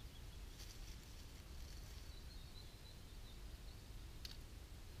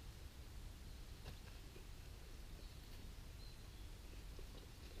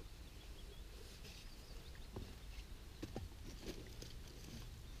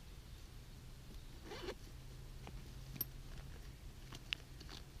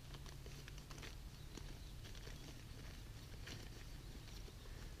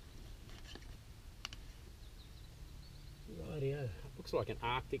 Rightio. Looks like an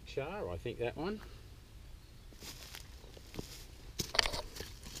Arctic char, I think, that one.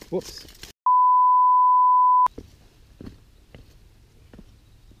 Whoops.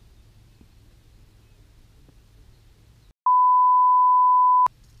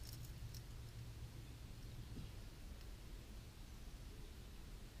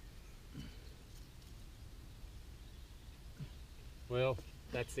 Well,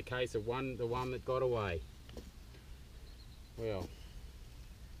 that's the case of the one that got away. Well,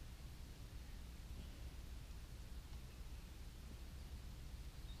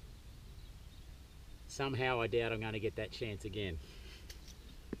 somehow I doubt I'm going to get that chance again.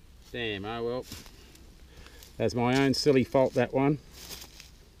 Damn, oh well. That's my own silly fault, that one.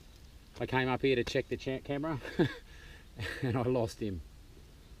 I came up here to check the camera and I lost him.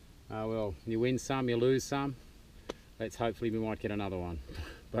 Oh well, you win some, you lose some. Let's hopefully we might get another one.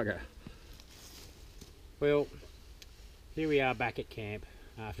 Bugger. Well, here we are back at camp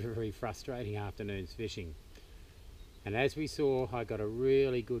after a very frustrating afternoon's fishing. And as we saw, I got a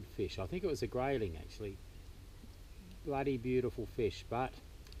really good fish. I think it was a grayling actually. Bloody beautiful fish, but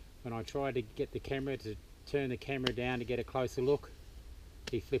when I tried to get the camera to turn the camera down to get a closer look,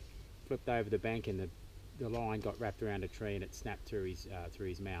 he flipped over the bank and the line got wrapped around a tree and it snapped through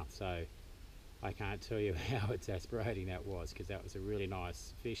his mouth. So I can't tell you how exasperating that was, because that was a really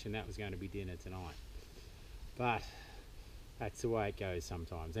nice fish and that was going to be dinner tonight. But that's the way it goes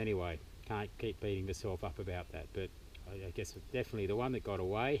sometimes. Anyway, can't keep beating myself up about that, but I guess definitely the one that got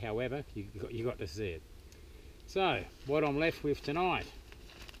away. However, you got to see it. So what I'm left with tonight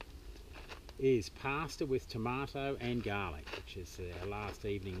is pasta with tomato and garlic, which is our last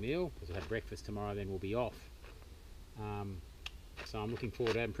evening meal, because I had breakfast tomorrow, then we'll be off. So I'm looking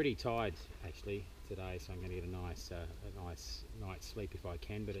forward to it. I'm pretty tired actually today, so I'm going to get a nice night's sleep if I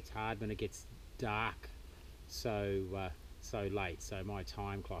can, but it's hard when it gets dark so late, so my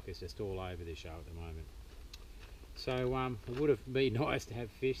time clock is just all over the show at the moment. So it would have been nice to have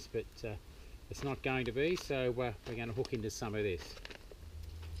fish, but it's not going to be, so we're going to hook into some of this.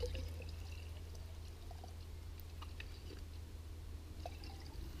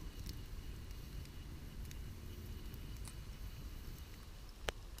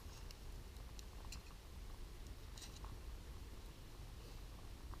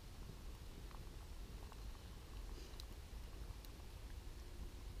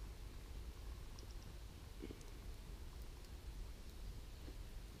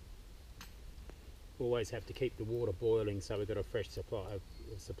 always have to keep the water boiling, so we've got a fresh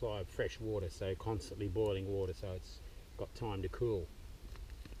supply of fresh water, so constantly boiling water, so it's got time to cool.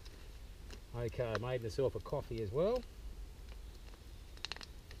 Okay, I made myself a coffee as well.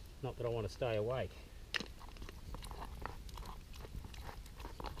 Not that I want to stay awake.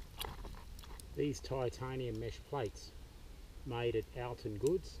 These titanium mesh plates made at Alton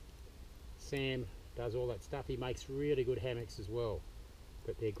Goods. Sam does all that stuff. He makes really good hammocks as well.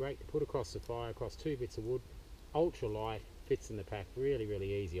 But they're great to put across the fire, across 2 bits of wood. Ultra light, fits in the pack, really,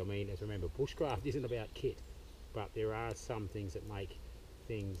 really easy. I mean, as remember, bushcraft isn't about kit, but there are some things that make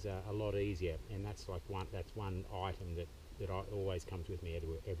things a lot easier, and that's like one item that always comes with me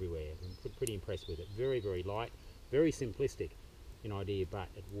everywhere. I'm pretty impressed with it. Very, very light, very simplistic in idea, but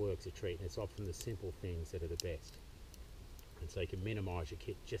it works a treat, and it's often the simple things that are the best. And so you can minimise your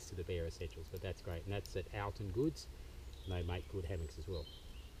kit just to the bare essentials, but that's great. And that's at Alton Goods, and they make good hammocks as well.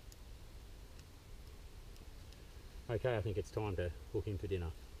 Okay, I think it's time to hook in for dinner.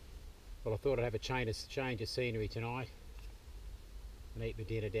 Well, I thought I'd have a change of scenery tonight and eat my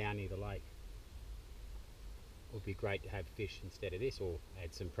dinner down near the lake. It would be great to have fish instead of this, or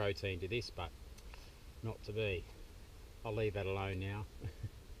add some protein to this, but not to be. I'll leave that alone now.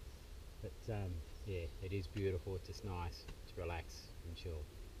 But yeah, it is beautiful. It's just nice to relax and chill.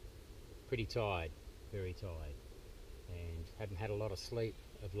 Pretty tired, very tired, and haven't had a lot of sleep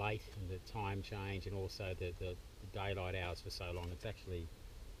of late, and the time change, and also the daylight hours for so long. It's actually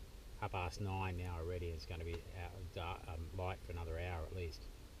 9:30 now already. It's going to be light for another hour at least.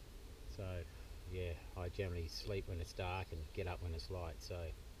 So yeah, I generally sleep when it's dark and get up when it's light. So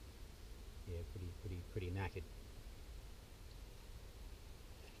yeah, pretty knackered.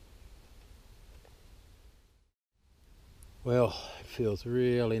 Well, it feels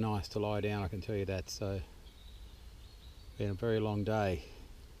really nice to lie down, I can tell you that. So it's been a very long day.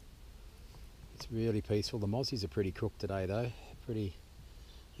 It's really peaceful. The mozzies are pretty cooked today though.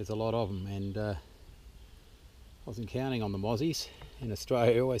 There's a lot of them, and I wasn't counting on the mozzies. In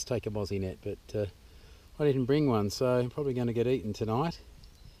Australia I always take a mozzie net, but I didn't bring one, so I'm probably going to get eaten tonight.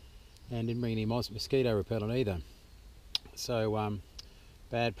 And didn't bring any mosquito repellent either. So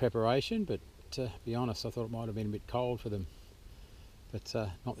bad preparation, but to be honest, I thought it might have been a bit cold for them, but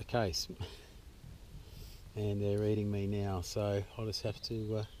not the case. And they're eating me now, so I'll just have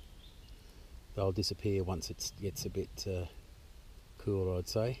to they'll disappear once it gets a bit cooler, I'd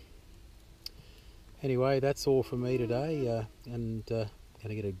say. Anyway, that's all for me today, and going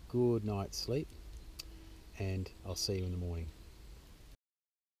to get a good night's sleep, and I'll see you in the morning.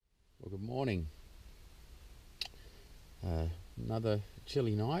 Well, good morning. Another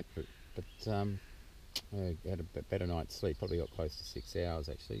chilly night, but I had a better night's sleep. Probably got close to 6 hours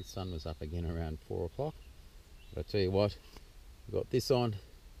actually. The sun was up again around 4 o'clock. But I tell you what, I got this on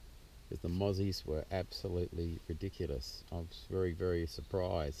because the mozzies were absolutely ridiculous. I was very, very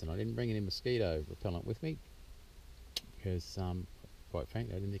surprised, and I didn't bring any mosquito repellent with me because, quite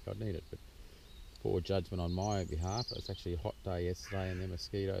frankly, I didn't think I'd need it. But poor judgment on my behalf. It was actually a hot day yesterday, and the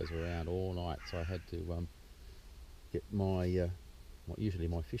mosquitoes were around all night, so I had to get my usually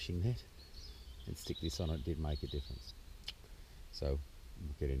my fishing net and stick this on. It did make a difference. So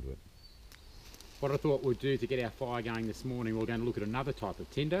we'll get into it. What I thought we'd do to get our fire going this morning, we're going to look at another type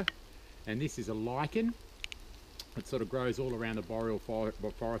of tinder, and this is a lichen. It sort of grows all around the boreal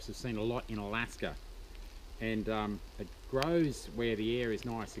forest. I've seen a lot in Alaska, and it grows where the air is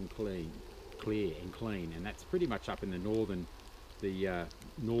nice and clear and clean, and that's pretty much up in the northern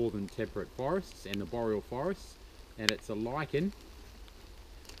temperate forests and the boreal forests. And it's a lichen,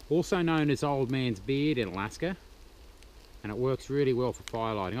 also known as old man's beard in Alaska, and it works really well for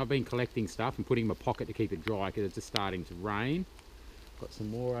fire lighting. I've been collecting stuff and putting it in my pocket to keep it dry because it's just starting to rain. Got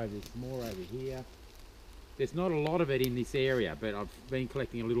some more over here. There's not a lot of it in this area, but I've been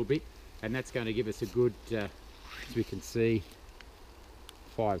collecting a little bit, and that's going to give us a good, as we can see,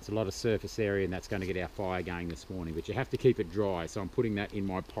 fire. It's a lot of surface area, and that's going to get our fire going this morning, but you have to keep it dry, so I'm putting that in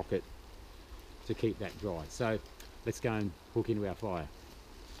my pocket to keep that dry. So let's go and hook into our fire.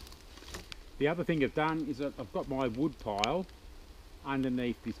 The other thing I've done is I've got my wood pile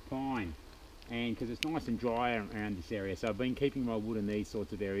underneath this pine, and because it's nice and dry around this area, so I've been keeping my wood in these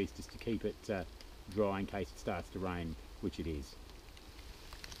sorts of areas just to keep it dry in case it starts to rain, which it is.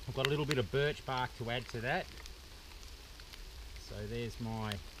 I've got a little bit of birch bark to add to that. So there's my,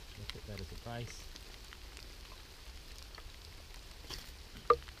 I'll put that as a base.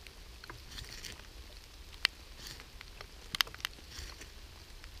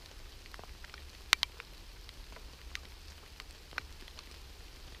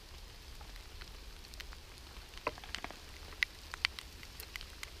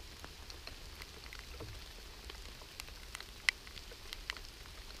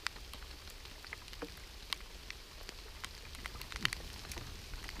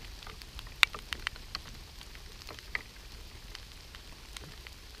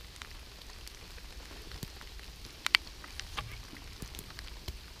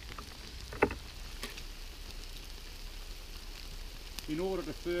 in order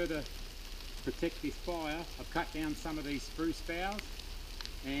to further protect this fire, I've cut down some of these spruce boughs,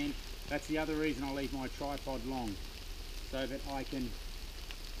 and that's the other reason I leave my tripod long, so that I can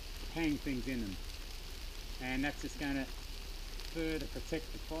hang things in them. And that's just going to further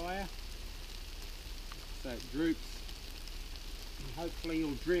protect the fire, so it droops, and hopefully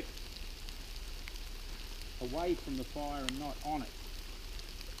it'll drip away from the fire and not on it.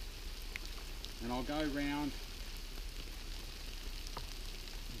 And I'll go round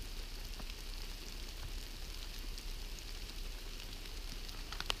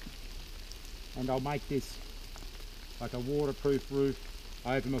and I'll make this like a waterproof roof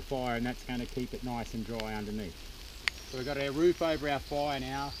over my fire, and that's going to keep it nice and dry underneath. So we've got our roof over our fire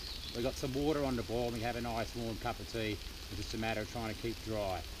now, we've got some water on the boil, and we have a nice warm cup of tea. It's just a matter of trying to keep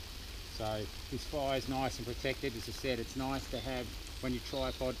dry. So this fire is nice and protected. As I said, it's nice to have, when your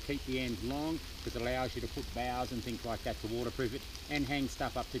tripod, keep the ends long, because it allows you to put boughs and things like that to waterproof it, and hang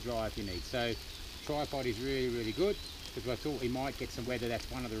stuff up to dry if you need. So tripod is really, really good, because I thought we might get some weather. That's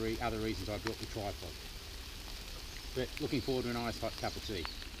one of the other reasons I built the tripod. But looking forward to a nice hot cup of tea.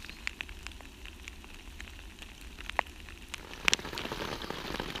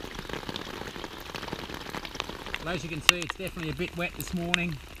 Well, as you can see, it's definitely a bit wet this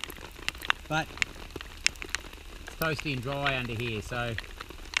morning, but it's toasty and dry under here, so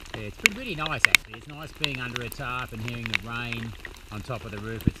yeah, it's pretty nice actually. It's nice being under a tarp and hearing the rain on top of the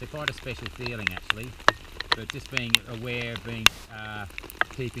roof. It's quite a special feeling actually, but just being aware of being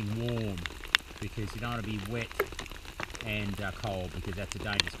keeping warm, because you don't want to be wet and cold, because that's a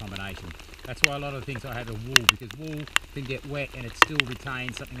dangerous combination. That's why a lot of the things I have are wool, because wool can get wet and it still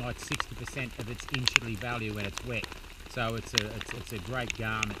retains something like 60% of its insulary value when it's wet. So it's a great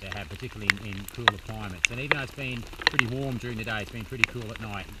garment to have, particularly in cooler climates. And even though it's been pretty warm during the day, it's been pretty cool at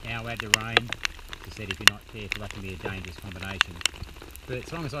night. Now add the rain, as I said, if you're not careful, that can be a dangerous combination. But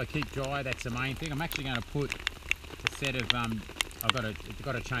as long as I keep dry, that's the main thing. I'm actually going to put a set of, I've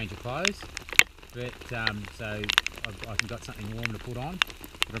got to change of clothes, but so I've got something warm to put on,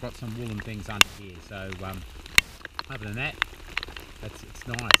 but I've got some woolen things under here. So other than that, it's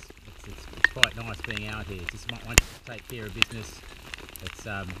nice. It's quite nice being out here. Just might want to take care of business. It's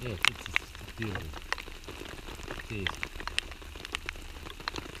yeah, it's beautiful. Cheers.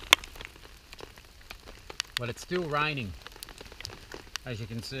 Well, it's still raining, as you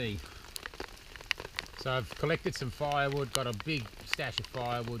can see. So I've collected some firewood, got a big stash of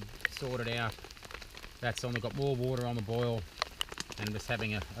firewood sorted out. That's on. I've got more water on the boil, and I'm just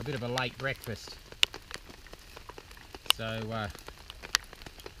having a bit of a late breakfast. So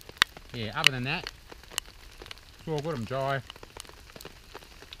yeah, other than that, it's all good and dry.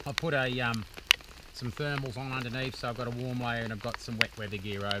 I put some thermals on underneath, so I've got a warm layer, and I've got some wet weather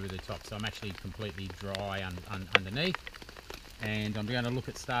gear over the top, so I'm actually completely dry underneath. And I'm going to look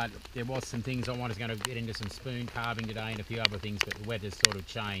at there was some things I was going to get into, some spoon carving today and a few other things, but the weather's sort of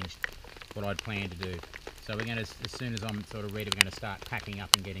changed what I'd planned to do. So we're going to, as soon as I'm sort of ready, we're going to start packing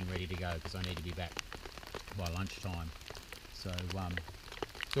up and getting ready to go, because I need to be back by lunchtime. So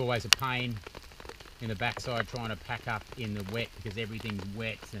it's always a pain in the backside trying to pack up in the wet, because everything's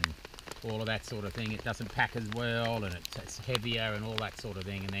wet and all of that sort of thing. It doesn't pack as well, and it's heavier and all that sort of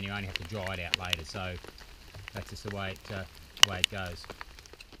thing, and then you only have to dry it out later. So that's just the way it goes.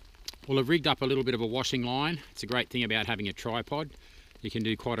 Well, I've rigged up a little bit of a washing line. It's a great thing about having a tripod. You can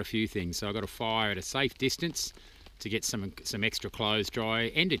do quite a few things. So I've got a fire at a safe distance to get some extra clothes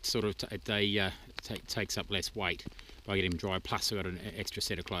dry, and it sort of takes up less weight by getting them dry. Plus I've got an extra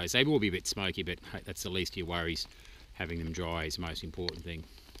set of clothes. They will be a bit smoky, but that's the least of your worries. Having them dry is the most important thing.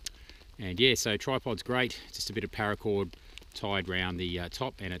 And yeah, so tripod's great. Just a bit of paracord tied round the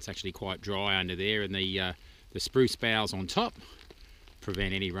top, and it's actually quite dry under there, and the spruce boughs on top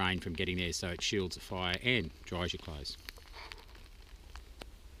prevent any rain from getting there, so it shields the fire and dries your clothes.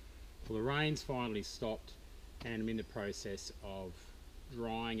 Well, the rain's finally stopped, and I'm in the process of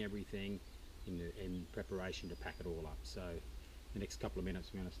drying everything in preparation to pack it all up. So the next couple of minutes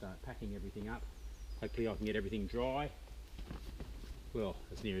I'm going to start packing everything up. Hopefully I can get everything dry. Well,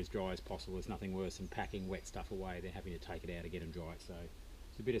 as near as dry as possible. There's nothing worse than packing wet stuff away, then having to take it out to get them dry. So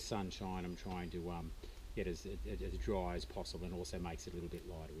it's a bit of sunshine. I'm trying to get as dry as possible, and also makes it a little bit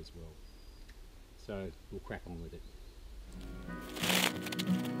lighter as well. So we'll crack on with it.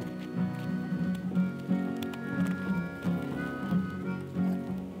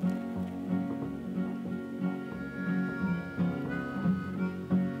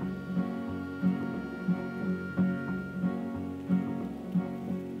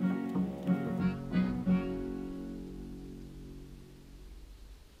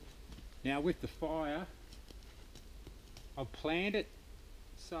 Now with the fire, I've planned it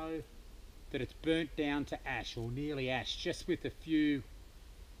so that it's burnt down to ash or nearly ash, just with a few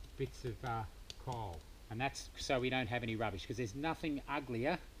bits of coal. And that's so we don't have any rubbish, because there's nothing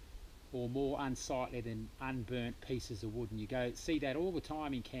uglier or more unsightly than unburnt pieces of wood. And you go see that all the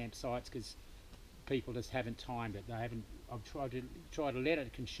time in campsites because people just haven't timed it. They haven't. I've tried to let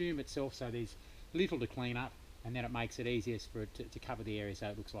it consume itself, so there's little to clean up, and then it makes it easiest for it to cover the area so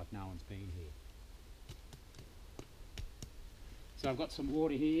it looks like no one's been here. So I've got some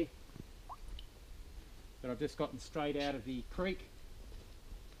water here that I've just gotten straight out of the creek.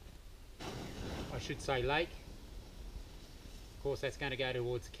 I should say lake. Of course that's going to go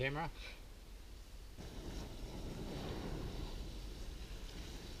towards the camera.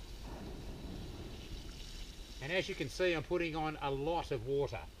 And as you can see, I'm putting on a lot of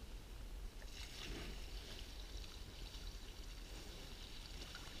water.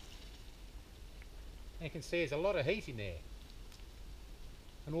 And you can see there's a lot of heat in there.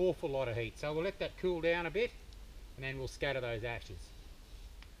 An awful lot of heat. So we'll let that cool down a bit and then we'll scatter those ashes.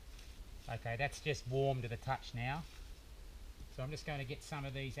 Okay, that's just warm to the touch now. So I'm just going to get some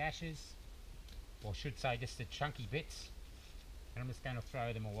of these ashes, or I should say just the chunky bits, and I'm just going to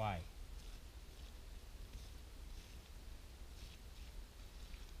throw them away.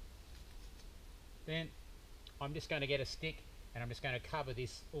 Then I'm just going to get a stick and I'm just going to cover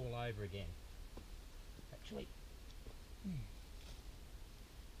this all over again. Actually,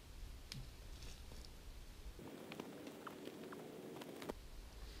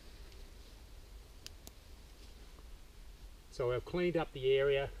 so I've cleaned up the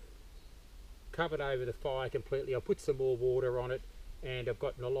area, covered over the fire completely. I've put some more water on it, and I've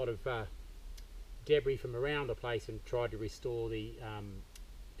gotten a lot of debris from around the place and tried to restore the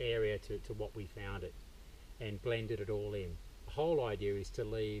area to what we found it, and blended it all in. The whole idea is to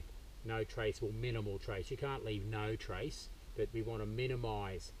leave no trace or minimal trace. You can't leave no trace, but we want to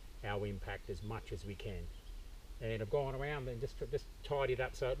minimise our impact as much as we can. And I've gone around and just tidied it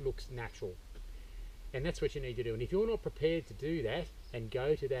up so it looks natural. And that's what you need to do. And if you're not prepared to do that and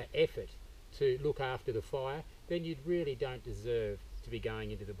go to that effort to look after the fire, then you really don't deserve to be going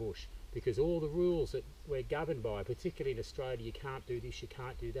into the bush, because all the rules that we're governed by, particularly in Australia, you can't do this, you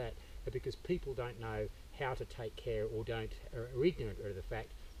can't do that, are because people don't know how to take care or are ignorant of the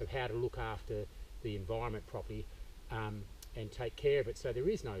fact of how to look after the environment properly and take care of it, so there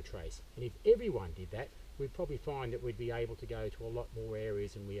is no trace. And if everyone did that, we'd probably find that we'd be able to go to a lot more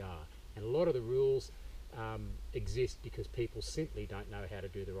areas than we are. And a lot of the rules exist because people simply don't know how to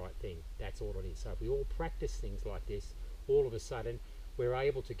do the right thing. That's all it is. So if we all practice things like this, all of a sudden we're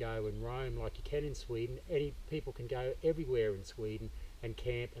able to go and roam like you can in Sweden. People can go everywhere in Sweden and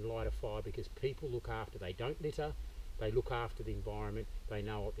camp and light a fire because people look after. They don't litter, they look after the environment, they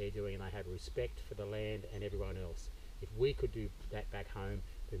know what they're doing, and they have respect for the land and everyone else. If we could do that back home,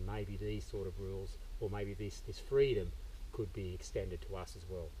 then maybe these sort of rules, or maybe this freedom could be extended to us as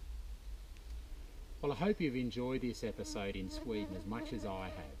well. Well, I hope you've enjoyed this episode in Sweden as much as I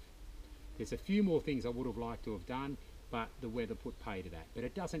have. There's a few more things I would have liked to have done, but the weather put pay to that. But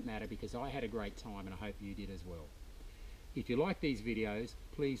it doesn't matter because I had a great time and I hope you did as well. If you like these videos,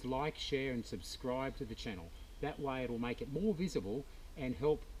 please like, share and subscribe to the channel. That way it'll make it more visible and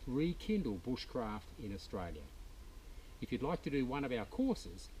help rekindle bushcraft in Australia. If you'd like to do one of our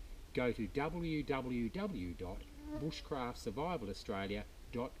courses, go to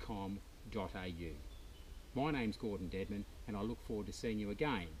www.bushcraftsurvivalaustralia.com.au. My name's Gordon Dedman, and I look forward to seeing you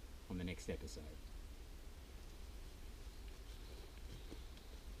again on the next episode.